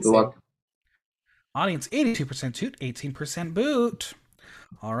also toot the same. look. Audience 82% toot, 18% boot.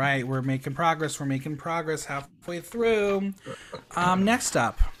 All right, we're making progress. We're making progress halfway through. Next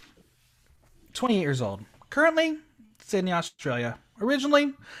up, 28 years old. Currently, Sydney, Australia.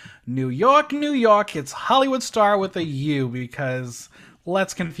 Originally, New York, New York. It's Hollywood star with a U because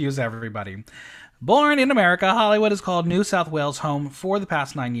let's confuse everybody. Born in America, Hollywood has called New South Wales home for the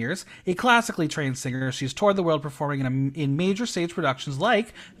past 9 years. A classically trained singer, she's toured the world performing in major stage productions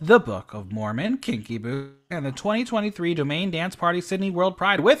like The Book of Mormon, Kinky Boots, and the 2023 Domain Dance Party Sydney World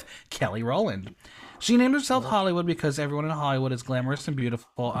Pride with Kelly Rowland. She named herself Hollywood because everyone in Hollywood is glamorous and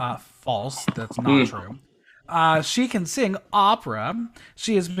beautiful. False. That's not true. She can sing opera.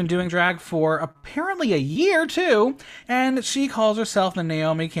 She has been doing drag for apparently a year, too. And she calls herself the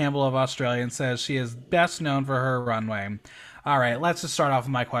Naomi Campbell of Australia and says she is best known for her runway. All right, let's just start off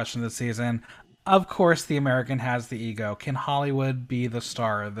with my question this season. Of course, the American has the ego. Can Hollywood be the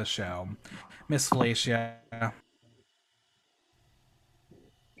star of the show? Miss Fellatia.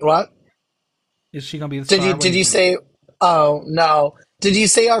 What? Is she going to be the star? Did you say... Oh, no. Did you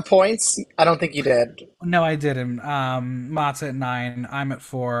say our points? I don't think you did. No, I didn't. Matt's at 9. I'm at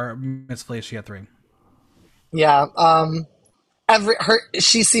 4. Miss Fellatia at 3. Yeah.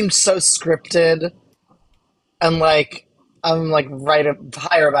 She seemed so scripted, and like I'm like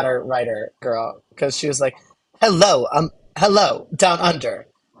higher about her writer girl because she was like, hello, down under.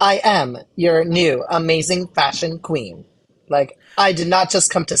 I am your new amazing fashion queen. Like I did not just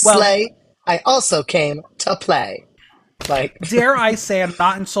come to slay. I also came to play. Like, dare I say, I'm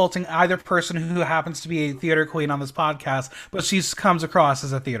not insulting either person who happens to be a theater queen on this podcast, but she comes across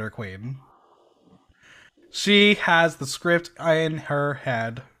as a theater queen. She has the script in her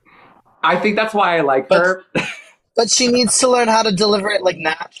head. I think that's why I like her. But she needs to learn how to deliver it like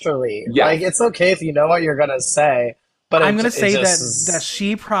naturally. Yes. Like it's okay if you know what you're gonna say, but I'm gonna say that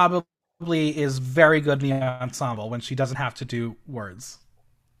she probably is very good in the ensemble when she doesn't have to do words.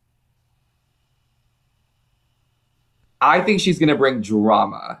 I think she's going to bring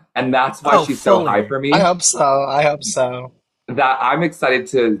drama, and that's why she's so high for me. I hope so. That I'm excited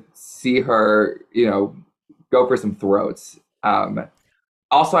to see her, go for some throats.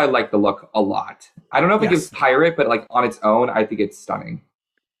 Also, I like the look a lot. I don't know if it gives pirate, but like on its own, I think it's stunning.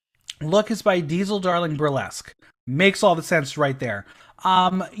 Look is by Diesel Darling Burlesque. Makes all the sense right there.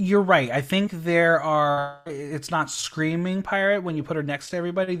 You're right. I think it's not screaming pirate. When you put her next to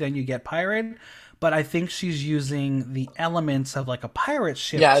everybody, then you get pirate. But I think she's using the elements of like a pirate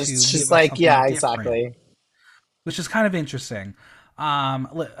ship. Yeah, she's like, yeah, exactly. Which is kind of interesting.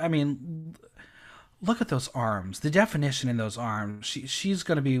 I mean, look at those arms. The definition in those arms. She's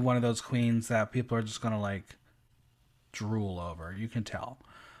going to be one of those queens that people are just going to like drool over. You can tell.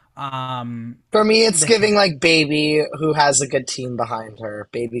 For me, it's giving like baby who has a good team behind her.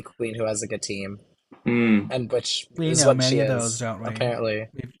 Baby queen who has a good team. And which we is know what many she of is, those, don't we? Apparently.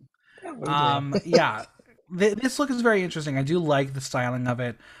 Yeah. This look is very interesting. I do like the styling of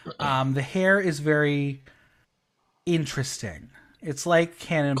it. The hair is very interesting. It's like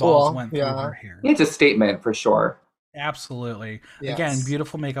cannonballs went through her hair. It's a statement for sure. Absolutely. Yes. Again,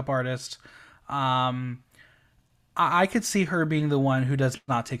 beautiful makeup artist. I could see her being the one who does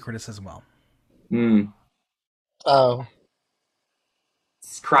not take criticism well. Oh.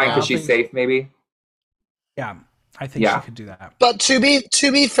 Crying because she's safe, maybe? Yeah. I think she could do that. But to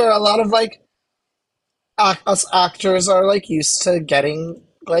be fair, a lot of like us actors are like used to getting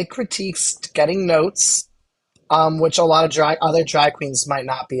like critiques, getting notes, which a lot of other drag queens might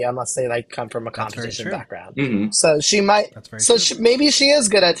not be unless they like come from a competition background. Mm-hmm. So she might. That's very true. Maybe she is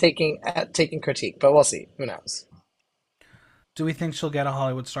good at taking critique, but we'll see. Who knows? Do we think she'll get a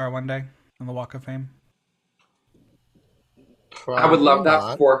Hollywood star one day on the Walk of Fame? Probably I would love that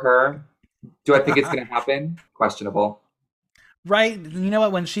not. for her. Do I think it's going to happen? Questionable. Right. You know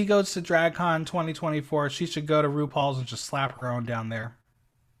what? When she goes to DragCon 2024, she should go to RuPaul's and just slap her own down there.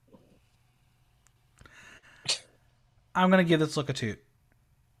 I'm going to give this look a toot.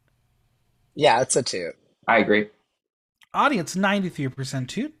 Yeah, it's a toot. I agree. Audience 93%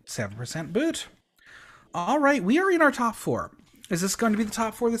 toot, 7% boot. All right, we are in our top 4. Is this going to be the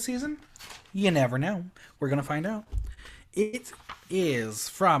top 4 this season? You never know. We're going to find out. It is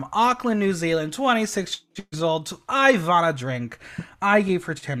from Auckland, New Zealand, 26 years old, to Ivana Drink. I gave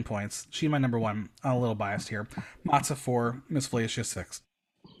her 10 points. She's my number 1. I'm a little biased here. Matzah 4, Miss Fellatia 6.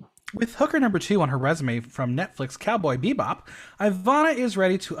 With hooker number 2 on her resume from Netflix Cowboy Bebop, Ivana is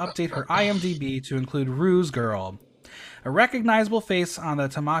ready to update her IMDb to include Ruse Girl. A recognizable face on the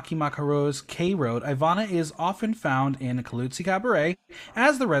Tamaki Makaro's K-Road, Ivana is often found in Kalutsi Cabaret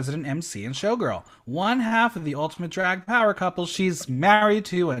as the resident MC and showgirl. One half of the ultimate drag power couple, she's married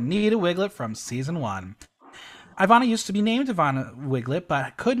to Anita Wiglet from season 1. Ivana used to be named Ivana Wiglet,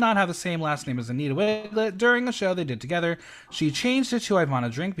 but could not have the same last name as Anita Wiglet during a show they did together. She changed it to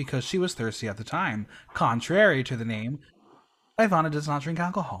Ivana Drink because she was thirsty at the time. Contrary to the name, Ivana does not drink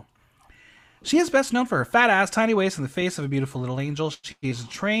alcohol. She is best known for her fat ass, tiny waist, and the face of a beautiful little angel. She is a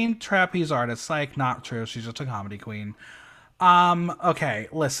trained trapeze artist. Psych, not true. She's just a comedy queen. Okay,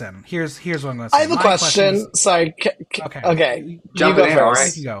 listen. Here's what I'm going to say. I have a question. Sorry. Okay. Jump you go in, first. all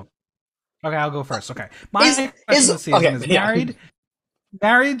right. You go. Okay, I'll go first. Okay. My question this season okay, is yeah.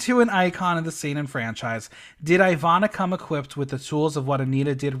 married to an icon of the scene and franchise. Did Ivana come equipped with the tools of what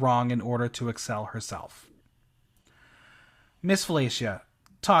Anita did wrong in order to excel herself? Miss Fellatia,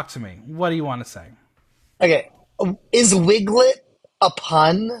 talk to me. What do you want to say? Okay. Is Wiglet a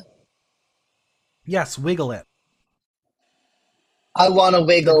pun? Yes, wiggle it. I want to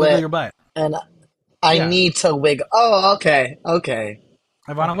wiggle Like, wiggle it. your butt. And I need to wiggle. Oh, okay.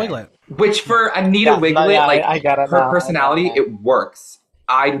 Ivana, wiggle it. Which for Anita Yeah, Wiglet, yeah, like I get it her now. personality, it works.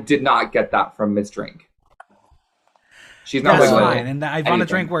 I did not get that from Miss Drink. She's not That's wiggling. fine, and the Ivana anything.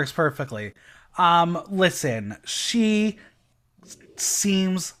 drink works perfectly. Listen, she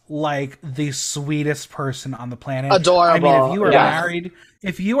seems like the sweetest person on the planet. Adorable. I mean, Yes.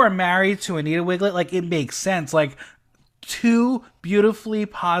 if you are married to Anita Wiglet, like it makes sense. Like two beautifully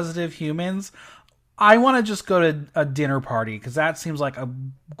positive humans. I want to just go to a dinner party because that seems like a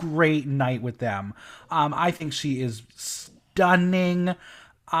great night with them. I think she is stunning.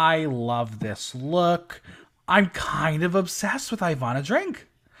 I love this look. I'm kind of obsessed with Ivana Drink.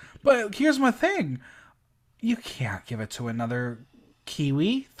 But here's my thing. You can't give it to another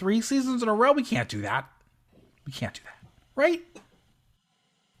Kiwi 3 seasons in a row. We can't do that. We can't do that. Right?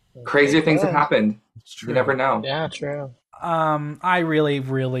 Crazier things have happened. You never know. Yeah, true. I really,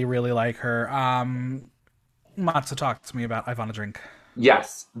 really, really like her. Matzah, talk to me about Ivana Drink.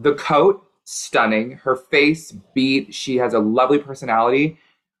 Yes, the coat, stunning. Her face beat. She has a lovely personality.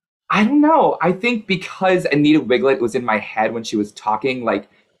 I don't know. I think because Anita Wiglet was in my head when she was talking, like,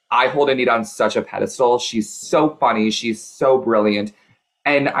 I hold Anita on such a pedestal. She's so funny. She's so brilliant.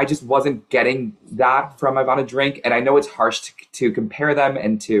 And I just wasn't getting that from Ivana Drink. And I know it's harsh to compare them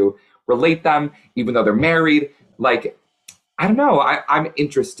and to relate them, even though they're married. Like, I don't know. I'm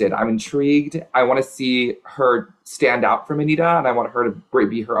interested. I'm intrigued. I want to see her stand out from Anita, and I want her to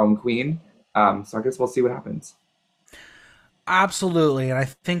be her own queen. So I guess we'll see what happens. Absolutely. And I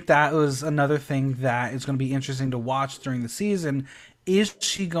think that was another thing that is going to be interesting to watch during the season. Is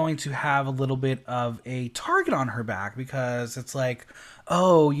she going to have a little bit of a target on her back? Because it's like,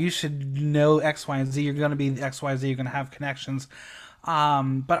 oh, you should know X, Y, and Z. You're going to be X, Y, Z. You're going to have connections.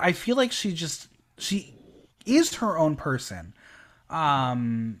 But I feel like she is her own person.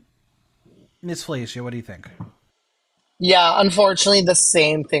 Miss Fellatia, what do you think? Yeah, unfortunately, the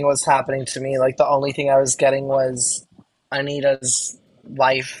same thing was happening to me. Like, the only thing I was getting was Anita's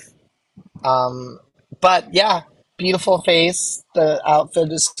wife. But yeah, beautiful face. The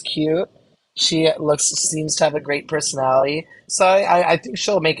outfit is cute. She seems to have a great personality. So I think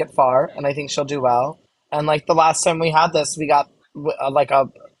she'll make it far, and I think she'll do well. And like the last time we had this, we got like a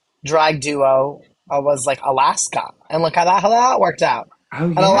drag duo was like Alaska, and look how that worked out. Oh,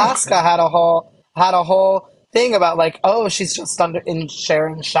 And yeah. Alaska had a whole thing about like, oh, she's just in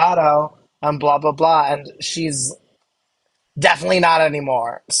sharing shadow and blah blah blah, and she's definitely not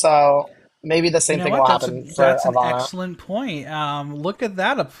anymore. So maybe the You same know thing what? will happen for That's an Ivana. excellent point. Look at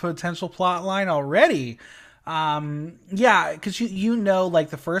that, a potential plot line already. Yeah, because you know, like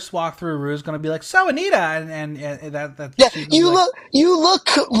the first walkthrough, Rue is going to be like, "So Anita," and that Yeah, she's gonna be like, you look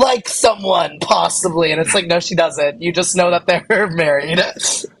like someone possibly, and it's like no, she doesn't. You just know that they're married.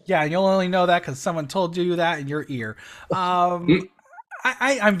 yeah, and you'll only know that because someone told you that in your ear.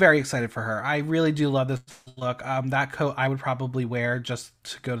 I'm very excited for her. I really do love this look. That coat I would probably wear just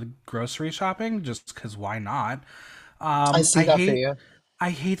to go to grocery shopping, just because why not? I see that for you. I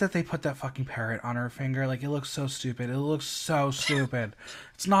hate that they put that fucking parrot on her finger. Like, it looks so stupid. It looks so stupid.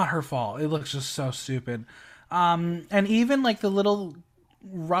 It's not her fault. It looks just so stupid. And even like the little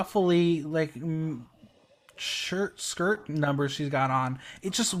ruffly like skirt number she's got on,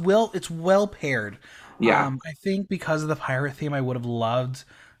 it's well paired. Yeah. I think because of the pirate theme, I would have loved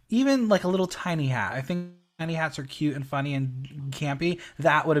even like a little tiny hat. I think tiny hats are cute and funny and campy.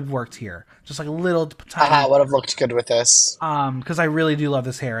 That would have worked here. Just like a little A tiny. hat would have looked good with this. Because I really do love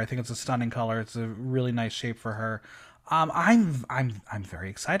this hair. I think it's a stunning color. It's a really nice shape for her. I'm very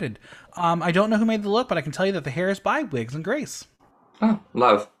excited. I don't know who made the look, but I can tell you that the hair is by Wigs and Grace. Oh,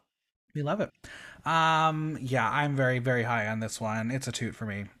 love. We love it. Yeah, I'm very, very high on this one. It's a toot for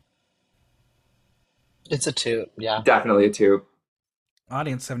me. It's a toot, yeah. Definitely a 2.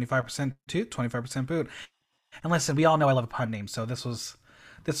 Audience 75% toot, 25% boot. And listen, we all know I love a pun name, so this was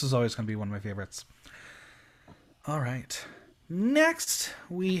always going to be one of my favorites. All right. Next,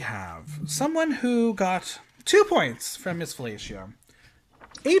 we have someone who got 2 points from Miss Fellatia.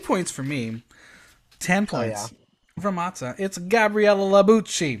 8 points for me. 10 points from Matzah. It's Gabriella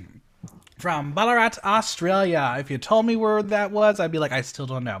Labucci from Ballarat, Australia. If you told me where that was, I'd be like, I still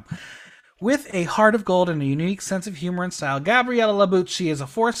don't know. With a heart of gold and a unique sense of humor and style, Gabriella Labucci is a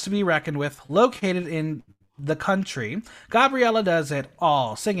force to be reckoned with. Located in the country, Gabriella does it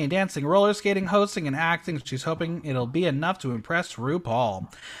all. Singing, dancing, roller skating, hosting, and acting. She's hoping it'll be enough to impress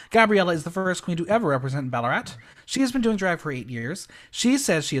RuPaul. Gabriella is the first queen to ever represent Ballarat. She has been doing drag for 8 years. She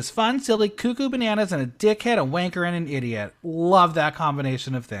says she is fun, silly, cuckoo bananas, and a dickhead, a wanker, and an idiot. Love that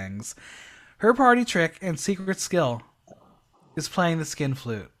combination of things. Her party trick and secret skill is playing the skin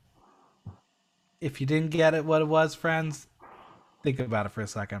flute. If you didn't get it, what it was, friends, think about it for a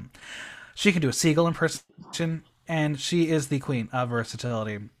second. She can do a seagull impersonation, and she is the queen of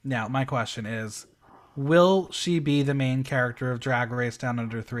versatility. Now, my question is, will she be the main character of Drag Race Down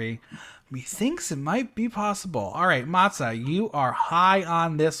Under 3? Methinks it might be possible. All right, Matzah, you are high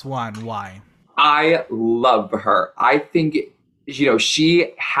on this one. Why? I love her. I think,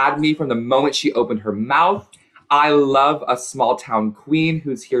 she had me from the moment she opened her mouth. I love a small town queen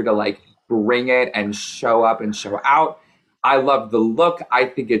who's here to bring it and show up and show out. I love the look. I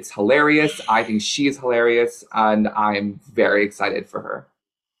think it's hilarious. I think she's hilarious, and I'm very excited for her.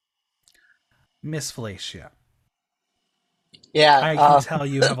 Miss Fellatia. Yeah. I can tell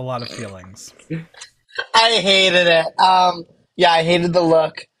you have a lot of feelings. I hated it. I hated the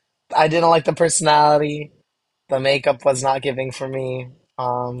look. I didn't like the personality. The makeup was not giving for me.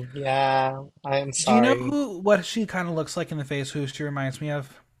 I am sorry. Do you know what she kind of looks like in the face, who she reminds me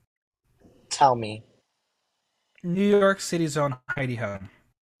of? Tell me. New York City's own Heidi Ho.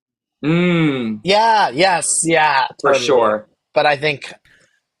 Yeah, yes, yeah. For Totally. sure. But I think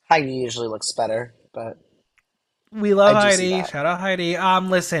Heidi usually looks better. But we love Heidi. Shout out Heidi.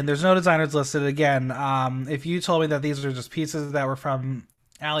 Listen, there's no designers listed again. If you told me that these are just pieces that were from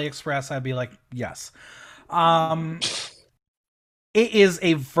AliExpress, I'd be like, yes. It is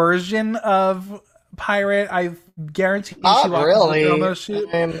a version of Pirate. I guarantee you she walked really? into the promo shoot.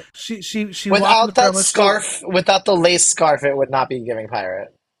 I mean, she without that scarf, without the lace scarf, it would not be giving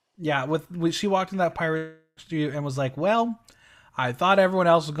Pirate. Yeah, she walked in that Pirate shoot and was like, well, I thought everyone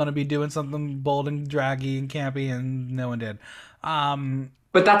else was going to be doing something bold and draggy and campy, and no one did.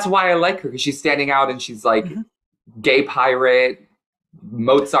 But that's why I like her, because she's standing out and she's like gay pirate,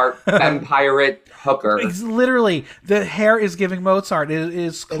 Mozart, femme pirate, hooker. It's literally, the hair is giving Mozart. It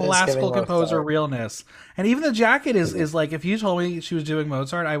is classical composer realness. And even the jacket is like, if you told me she was doing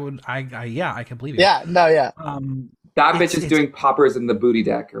Mozart, I can believe it. Yeah, no, yeah. That bitch is doing poppers in the booty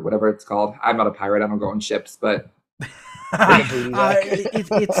deck, or whatever it's called. I'm not a pirate, I don't go on ships, but...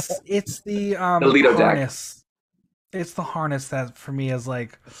 it's the Lido harness. deck. It's the harness that for me is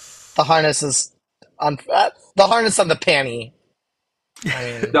like the harness is on the harness on the panty.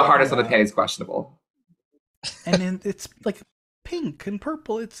 The harness on the panty is questionable. And then it's like pink and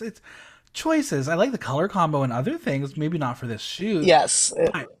purple. It's choices. I like the color combo and other things. Maybe not for this shoot. Yes,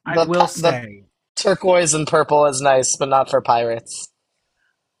 I will say turquoise and purple is nice, but not for pirates.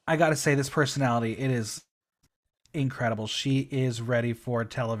 I gotta say, this personality, it is incredible. She is ready for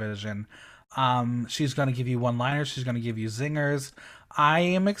television. She's going to give you one-liners. She's going to give you zingers. I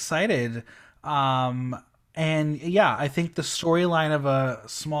am excited. And yeah, I think the storyline of a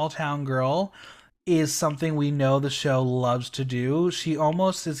small town girl is something we know the show loves to do. She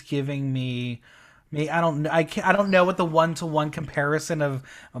almost is giving me I don't know what the one-to-one comparison of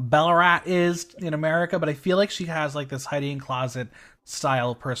Ballarat is in America, but I feel like she has like this hiding closet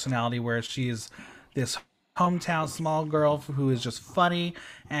style personality where she's this hometown small girl who is just funny,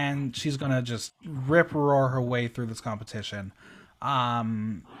 and she's gonna just rip-roar her way through this competition.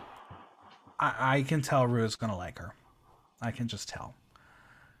 I can tell Rue is gonna like her. I can just tell.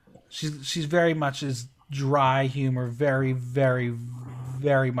 She's very much is dry humor, very, very,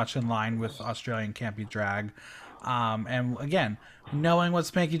 very much in line with Australian campy drag. And again, knowing what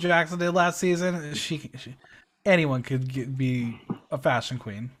Spanky Jackson did last season, anyone could be a fashion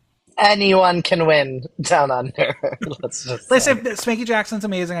queen. Anyone can win down under. Listen, Spanky Jackson's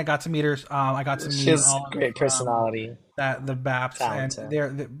amazing. I got to meet her. I got to meet. She's great personality. The Baps, talented. And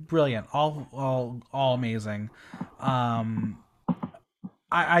they're brilliant. All amazing.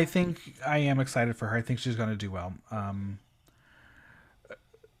 I think I am excited for her. I think she's going to do well.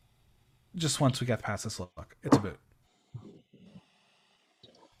 Just once we get past this look, it's a boot.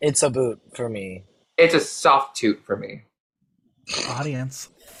 It's a boot for me. It's a soft toot for me. Audience,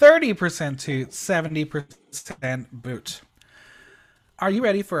 30% toot, 70% boot. Are you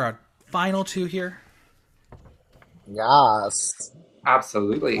ready for our final two here? Yes.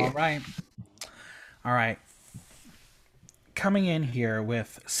 Absolutely. All right. coming in here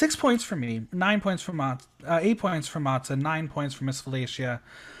with 6 points for me, 9 points for 8 points for Matzah, 9 points for Miss Fellatia.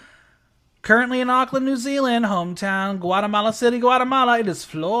 Currently in Auckland, New Zealand, hometown, Guatemala City, Guatemala, it is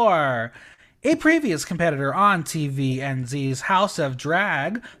Flor. A previous competitor on TVNZ's House of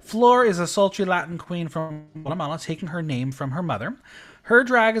Drag, Flor is a sultry Latin queen from Guatemala, taking her name from her mother. Her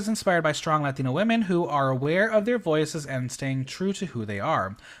drag is inspired by strong Latino women who are aware of their voices and staying true to who they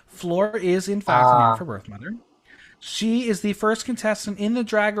are. Flor is, in fact, named for birth mother. She is the first contestant in the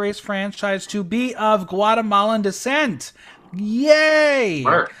Drag Race franchise to be of Guatemalan descent. Yay!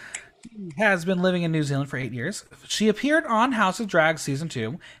 Mark. Has been living in New Zealand for 8 years. She appeared on House of Drag Season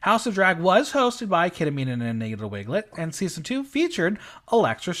 2. House of Drag was hosted by Kidamina and Nada Wiglet, and Season 2 featured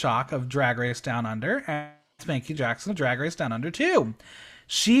Electra Shock of Drag Race Down Under and Spanky Jackson of Drag Race Down Under 2.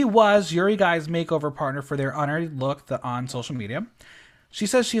 She was Yuri Guy's makeover partner for their unedited look on social media. She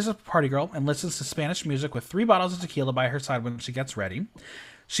says she is a party girl and listens to Spanish music with 3 bottles of tequila by her side when she gets ready.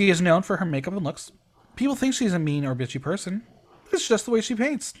 She is known for her makeup and looks. People think she's a mean or bitchy person. It's just the way she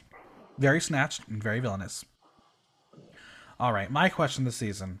paints. Very snatched and very villainous. All right, my question this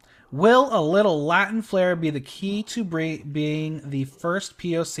season. Will a little Latin flair be the key to being the first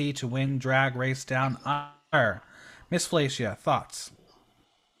POC to win Drag Race Down Under? Miss Fellatia, thoughts?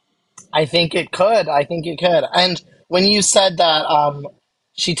 I think it could. And when you said that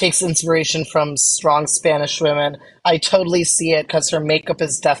she takes inspiration from strong Spanish women, I totally see it because her makeup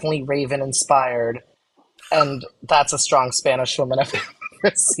is definitely Raven inspired. And that's a strong Spanish woman. I've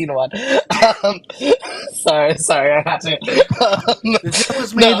never seen one. Sorry, I had to. The joke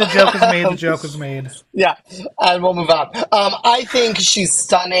was made, the joke was made. Yeah, and we'll move on. I think she's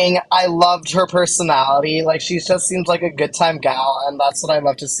stunning. I loved her personality. Like, she just seems like a good time gal, and that's what I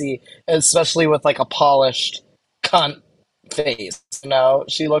love to see, especially with like a polished cunt face.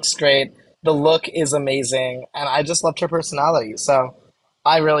 She looks great. The look is amazing, and I just loved her personality. So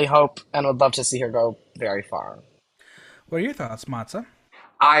I really hope and would love to see her go very far. What are your thoughts, Matzah?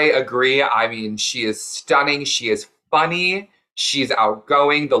 I agree. I mean, she is stunning. She is funny. She's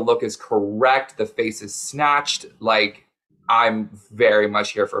outgoing. The look is correct. The face is snatched. Like, I'm very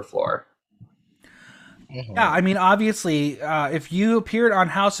much here for Flor. Mm-hmm. Yeah, I mean, obviously, if you appeared on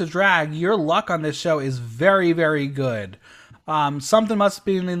House of Drag, your luck on this show is very, very good. Something must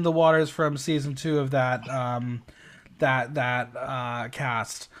be in the waters from season 2 of that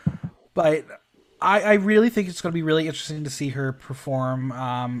cast. But I really think it's going to be really interesting to see her perform.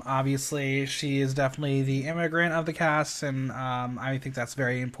 Obviously, she is definitely the immigrant of the cast, and I think that's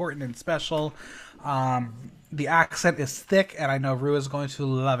very important and special. The accent is thick, and I know Rue is going to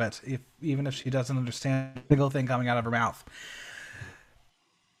love it, even if she doesn't understand a single thing coming out of her mouth.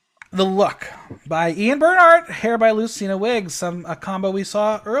 The Look by Ian Bernhardt, hair by Lucina Wiggs, a combo we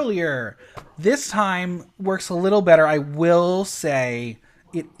saw earlier. This time works a little better, I will say.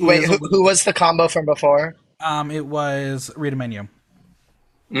 Wait, who was the combo from before? It was Rita Menu.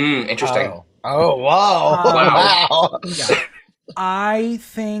 Interesting. Oh, wow. Yeah. I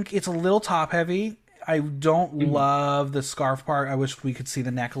think it's a little top heavy. I don't love the scarf part. I wish we could see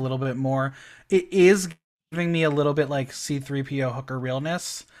the neck a little bit more. It is giving me a little bit like C-3PO hooker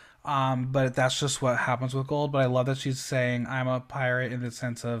realness. But that's just what happens with gold. But I love that she's saying I'm a pirate in the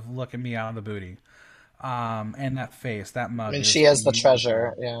sense of look at me out of the booty. And that face, that mug. And she has the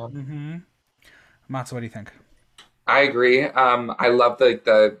treasure, yeah. Mm-hmm. Matsu, what do you think? I agree. I love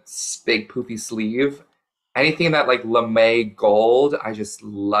the big poofy sleeve. Anything that like lame gold, I just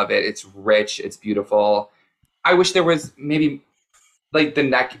love it. It's rich, it's beautiful. I wish there was maybe like the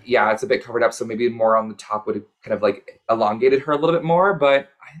neck, yeah, it's a bit covered up, so maybe more on the top would have kind of like elongated her a little bit more, but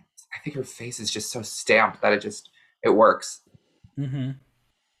I think her face is just so stamped that it works. Mm-hmm.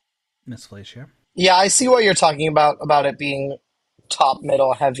 Miss Fellatia. Yeah, I see what you're talking about it being top,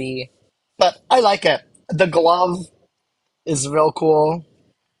 middle, heavy, but I like it. The glove is real cool.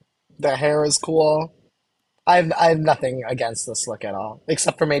 The hair is cool. I have nothing against this look at all,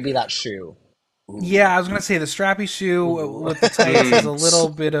 except for maybe that shoe. Ooh. Yeah, I was gonna say the strappy shoe with the tights is a little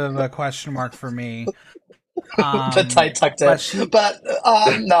bit of a question mark for me. The tight tucked in, but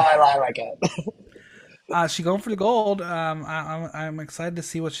no, I like it. She going for the gold. I'm excited to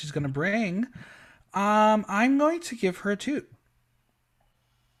see what she's gonna bring. I'm going to give her a toot.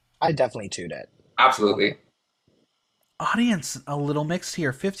 I definitely toot it. Absolutely. Audience, a little mixed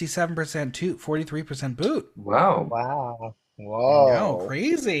here. 57% toot, 43% boot. Wow. Wow. Whoa. I know,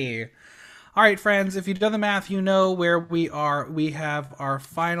 crazy. All right, friends, if you've done the math, you know where we are. We have our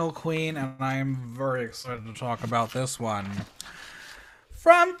final queen, and I am very excited to talk about this one.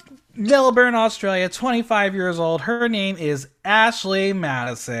 From Melbourne, Australia, 25 years old. Her name is Ashley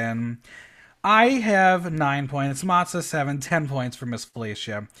Madison. I have 9 points. Matzah 7, 10 points for Miss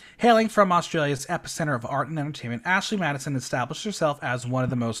Fellatia. Hailing from Australia's epicenter of art and entertainment, Ashley Madison established herself as one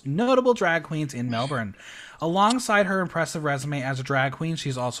of the most notable drag queens in Melbourne. Alongside her impressive resume as a drag queen,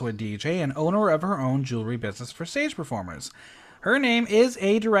 she's also a DJ and owner of her own jewelry business for stage performers. Her name is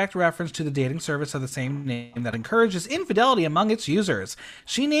a direct reference to the dating service of the same name that encourages infidelity among its users.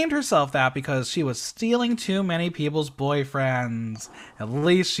 She named herself that because she was stealing too many people's boyfriends. At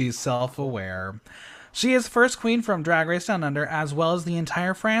least she's self-aware. She is first queen from Drag Race Down Under, as well as the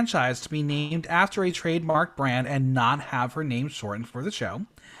entire franchise to be named after a trademark brand and not have her name shortened for the show.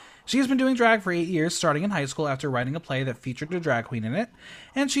 She has been doing drag for 8 years, starting in high school after writing a play that featured a drag queen in it,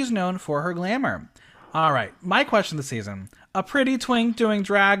 and she's known for her glamour. All right, my question this season. A pretty twink doing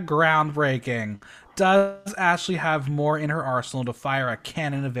drag, groundbreaking. Does Ashley have more in her arsenal to fire a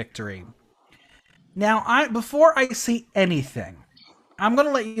cannon of victory? Now, before I say anything, I'm going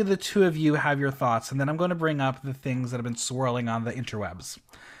to let the two of you have your thoughts, and then I'm going to bring up the things that have been swirling on the interwebs.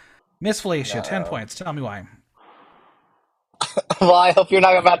 Miss Fellatia, 10 points. Tell me why. Well, I hope you're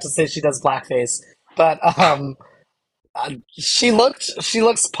not about to say she does blackface, but she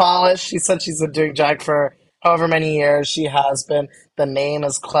looks polished. She said she's been doing drag for however many years she has been. The name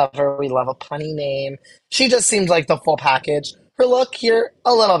is clever. We love a punny name. She just seemed like the full package. Her look here,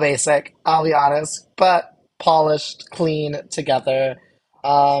 a little basic, I'll be honest, but polished, clean, together.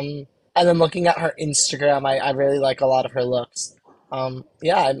 And then looking at her Instagram, I really like a lot of her looks.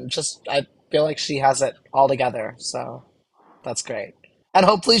 Yeah, I feel like she has it all together, so that's great. And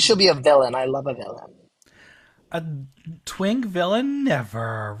hopefully she'll be a villain. I love a villain. A twink villain?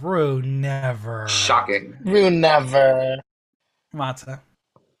 Never. Rue, never. Shocking. Rue never. Matzah.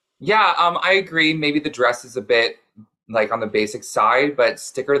 Yeah, I agree. Maybe the dress is a bit like on the basic side, but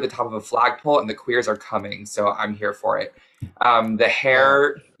stick her to the top of a flagpole and the queers are coming, so I'm here for it. The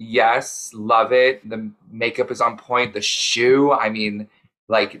hair, yes, love it. The makeup is on point. The shoe, I mean,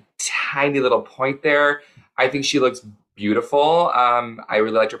 like tiny little point there. I think she looks beautiful. I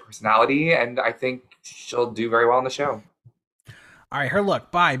really liked her personality, and I think she'll do very well on the show. All right, her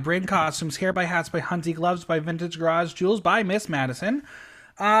look by Brain Costumes, hair by Hats by Hunty, gloves by Vintage Garage, jewels by Miss Madison.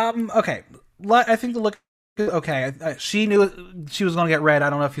 Okay, I think the look. Okay, she knew she was going to get red. I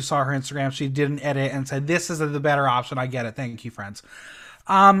don't know if you saw her Instagram. She did an edit and said, "This is the better option." I get it. Thank you, friends.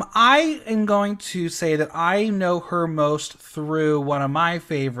 I am going to say that I know her most through one of my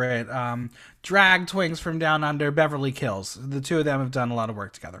favorite drag twins from Down Under, Beverly Kills. The two of them have done a lot of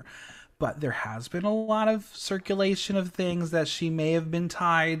work together. But there has been a lot of circulation of things that she may have been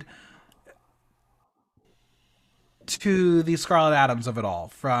tied to the Scarlet Adams of it all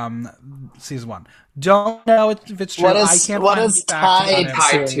from season 1. Don't know if it's true. What I can't what find is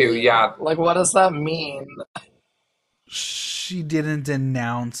Tied to, yeah. Like, what does that mean? She didn't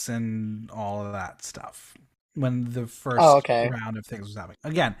announce and all of that stuff when the first round of things was happening.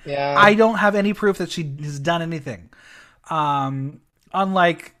 Again, Yeah. I don't have any proof that she has done anything.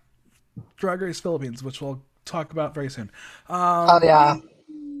 Unlike Drag Race Philippines, which we'll talk about very soon. Yeah.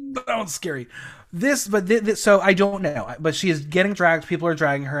 That one's scary. So I don't know. But she is getting dragged. People are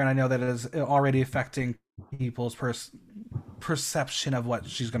dragging her, and I know that it is already affecting people's perception of what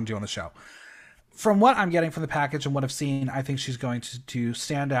she's going to do on the show. From what I'm getting from the package and what I've seen, I think she's going to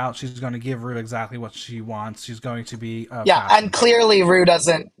stand out. She's going to give Rue exactly what she wants. She's going to be and clearly Rue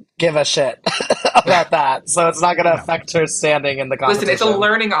doesn't give a shit about that, so it's not going to affect her standing in the competition. Listen, it's a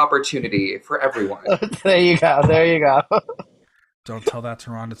learning opportunity for everyone. There you go. Don't tell that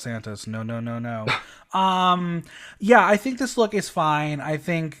to Ron DeSantis. No. Yeah, I think this look is fine. I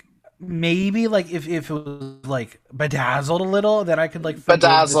think maybe like if it was like bedazzled a little, then I could like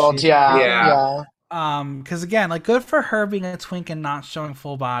bedazzled, yeah. Because again, like good for her being a twink and not showing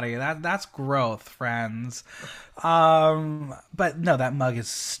full body. That's growth, friends. But no, that mug is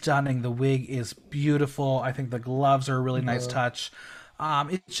stunning. The wig is beautiful. I think the gloves are a really nice touch.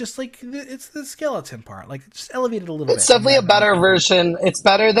 It's just like it's the skeleton part, like just elevated a little bit. It's definitely a better version. It's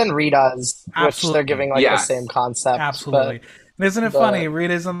better than Rita's, Absolutely. which they're giving like the same concept. Absolutely. And isn't it funny?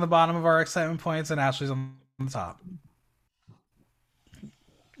 Rita's on the bottom of our excitement points, and Ashley's on the top.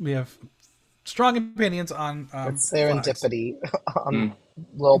 We have strong opinions on. It's serendipity on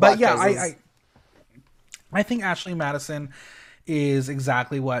little. But yeah, I think Ashley Madison is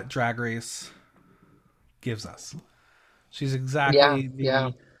exactly what Drag Race gives us. She's exactly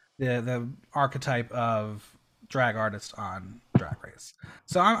the archetype of drag artist on Drag Race.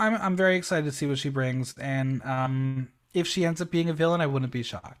 So I'm very excited to see what she brings, and if she ends up being a villain, I wouldn't be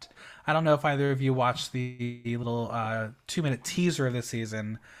shocked. I don't know if either of you watched the little 2-minute teaser of this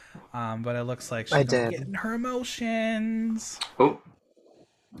season, but it looks like she's getting her emotions. Oh.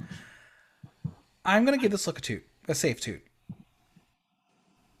 I'm gonna give this look a safe toot.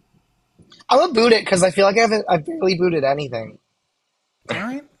 I would boot it because I feel like I've barely booted anything. All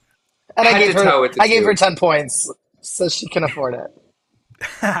right. And Head to toe, it's a I gave her two. 10 points, so she can afford it.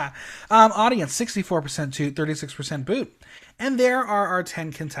 Audience 64% toot, 36% boot. And there are our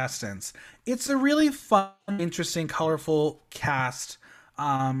 10 contestants. It's a really fun, interesting, colorful cast.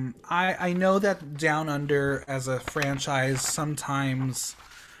 I know that Down Under as a franchise sometimes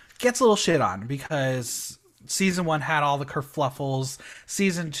gets a little shit on because season 1 had all the kerfluffles.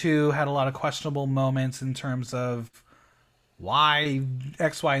 Season 2 had a lot of questionable moments in terms of why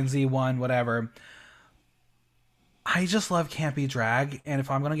X, Y, and Z won, whatever. I just love Campy Drag, and if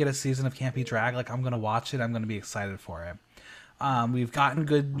I'm going to get a season of Campy Drag, like, I'm going to watch it. I'm going to be excited for it. We've gotten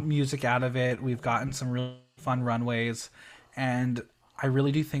good music out of it. We've gotten some really fun runways, and I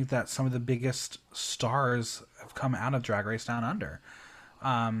really do think that some of the biggest stars have come out of Drag Race Down Under.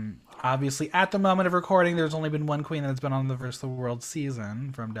 Obviously, at the moment of recording, there's only been one queen that's been on the Versus the World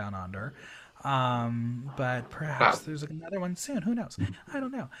season from Down Under. But perhaps there's another one soon. Who knows? I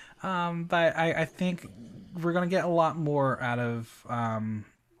don't know. But I think we're going to get a lot more out of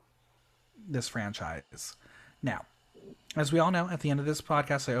this franchise. Now, as we all know, at the end of this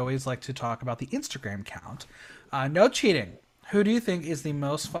podcast, I always like to talk about the Instagram count. No cheating. Who do you think is the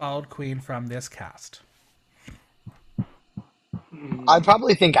most followed queen from this cast? I'd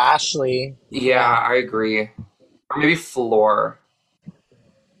probably think Ashley. Yeah, I agree. Or maybe Floor.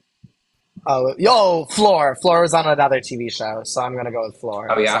 Oh, yo, Floor. Floor was on another TV show, so I'm gonna go with Floor.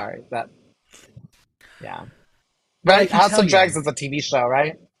 Oh, yeah? Sorry, yeah. Right, can House tell of Drags you. is a TV show,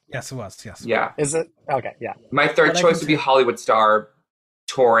 right? Yes, it was. Yes. Yeah. Is it? Okay, yeah. My third But I choice can would be tell- Hollywood star,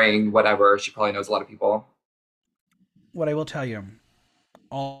 touring, whatever. She probably knows a lot of people. What I will tell you,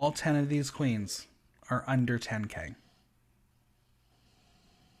 all 10 of these queens are under 10K.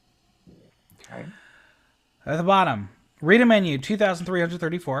 Okay. At the bottom, Rita Menu,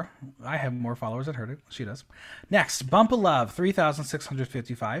 2,334. I have more followers than her. She does. Next, Bump of Love,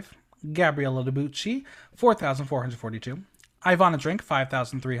 3,655. Gabriella DeBucci, 4,442. Ivana Drink,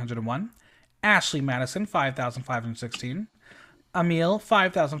 5,301. Ashley Madison, 5,516. Emil,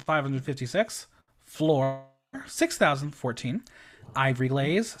 5,556. Floor, 6,014. Ivory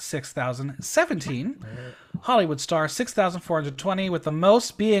Glaze, 6,017. Hollywood Star, 6,420, with the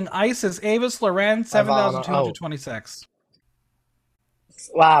most being Isis Avis Loren, 7,226.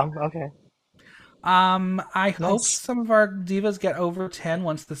 Wow. Okay. I hope some of our divas get over 10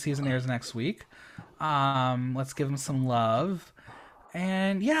 once the season airs next week. Let's give them some love.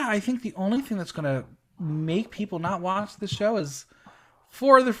 And yeah, I think the only thing that's going to make people not watch the show is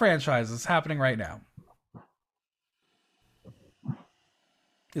 4 of the franchises happening right now.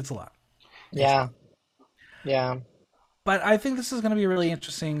 It's a lot. Yeah. But I think this is going to be a really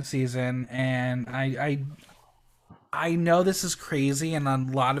interesting season, and I know this is crazy, and a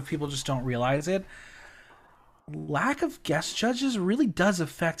lot of people just don't realize it. Lack of guest judges really does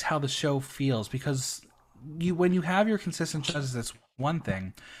affect how the show feels, because when you have your consistent judges, that's one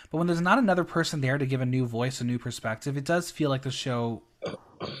thing. But when there's not another person there to give a new voice, a new perspective, it does feel like the show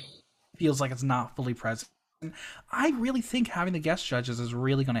feels like it's not fully present. I really think having the guest judges is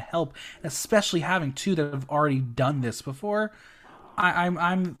really going to help, especially having 2 that have already done this before.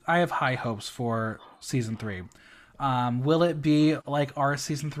 I have high hopes for season 3. Will it be like our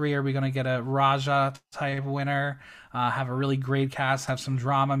season 3? Are we going to get a Raja type winner? Have a really great cast, have some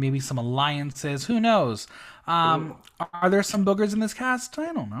drama, maybe some alliances? Who knows? Are there some boogers in this cast?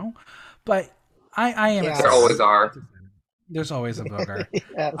 I don't know, but I am. Yeah. excited. There always are. There's always a booger.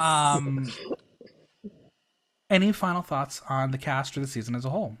 Yes. Any final thoughts on the cast or the season as a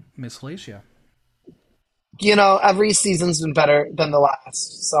whole, Miss Fellatia? Every season's been better than the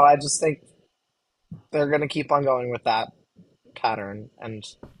last, so I just think they're gonna keep on going with that pattern, and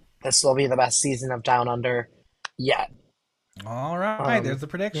this will be the best season of Down Under yet. All right, there's the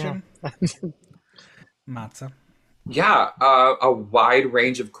prediction. Yeah. Matzah. Yeah, a wide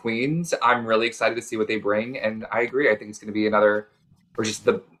range of queens. I'm really excited to see what they bring, and I agree. I think it's going to be another, or just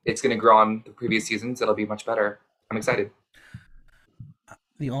it's going to grow on the previous seasons. It'll be much better. I'm excited.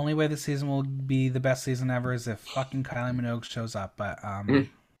 The only way the season will be the best season ever is if fucking Kylie Minogue shows up. But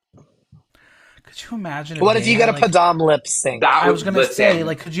could you imagine? What if you get a Padam lip sync? I was gonna say,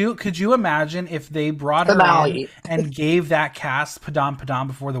 like, could you imagine if they brought her in and gave that cast Padam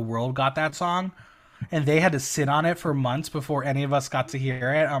before the world got that song? and they had to sit on it for months before any of us got to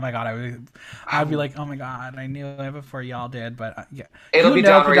hear it. Oh my god, I'd be like, oh my god, I knew it before y'all did, but yeah, It'll be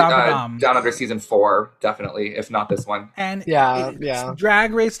down, Padam. down under season 4, definitely, if not this one. And Yeah.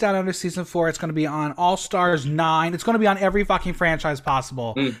 Drag Race Down Under season 4. It's going to be on All Stars 9. It's going to be on every fucking franchise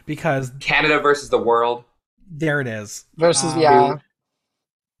possible because Canada versus the world. there it is. Versus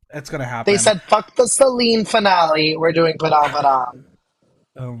It's going to happen. They said fuck the Celine finale. We're doing Padam Padam.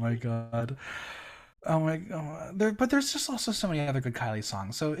 Oh my god. Oh my god. But there's just also so many other good Kylie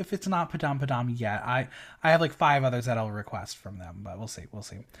songs. So if it's not Padam Padam yet, I have like 5 others that I'll request from them, but we'll see.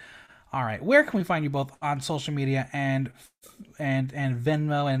 All right. Where can we find you both on social media and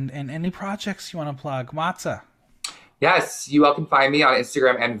Venmo and any projects you want to plug? Matzah. Yes, you all can find me on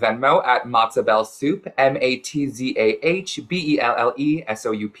Instagram and Venmo at Matzah Belle Soup,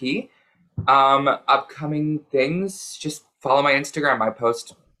 MatzahBellesoup. Upcoming things, just follow my Instagram. I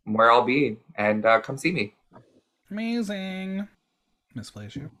post where I'll be, and come see me. Amazing. Miss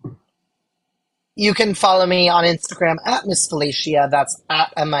Fellatia. You can follow me on Instagram at Miss Fellatia. That's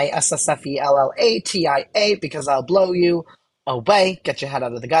at MISSFELLATIA because I'll blow you away, get your head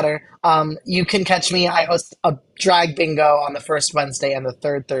out of the gutter. You can catch me. I host a drag bingo on the first Wednesday and the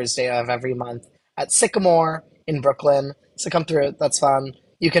third Thursday of every month at Sycamore in Brooklyn. So come through. That's fun.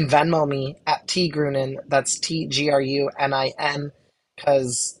 You can Venmo me at T Grunin. That's TGRUNIN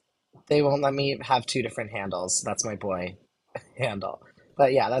because they won't let me have 2 different handles. That's my boy handle.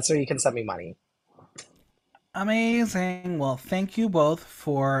 But yeah, that's where you can send me money. Amazing. Well, thank you both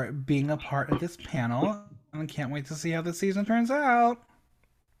for being a part of this panel. I can't wait to see how the season turns out.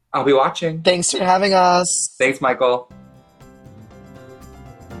 I'll be watching. Thanks for having us. Thanks, Michael.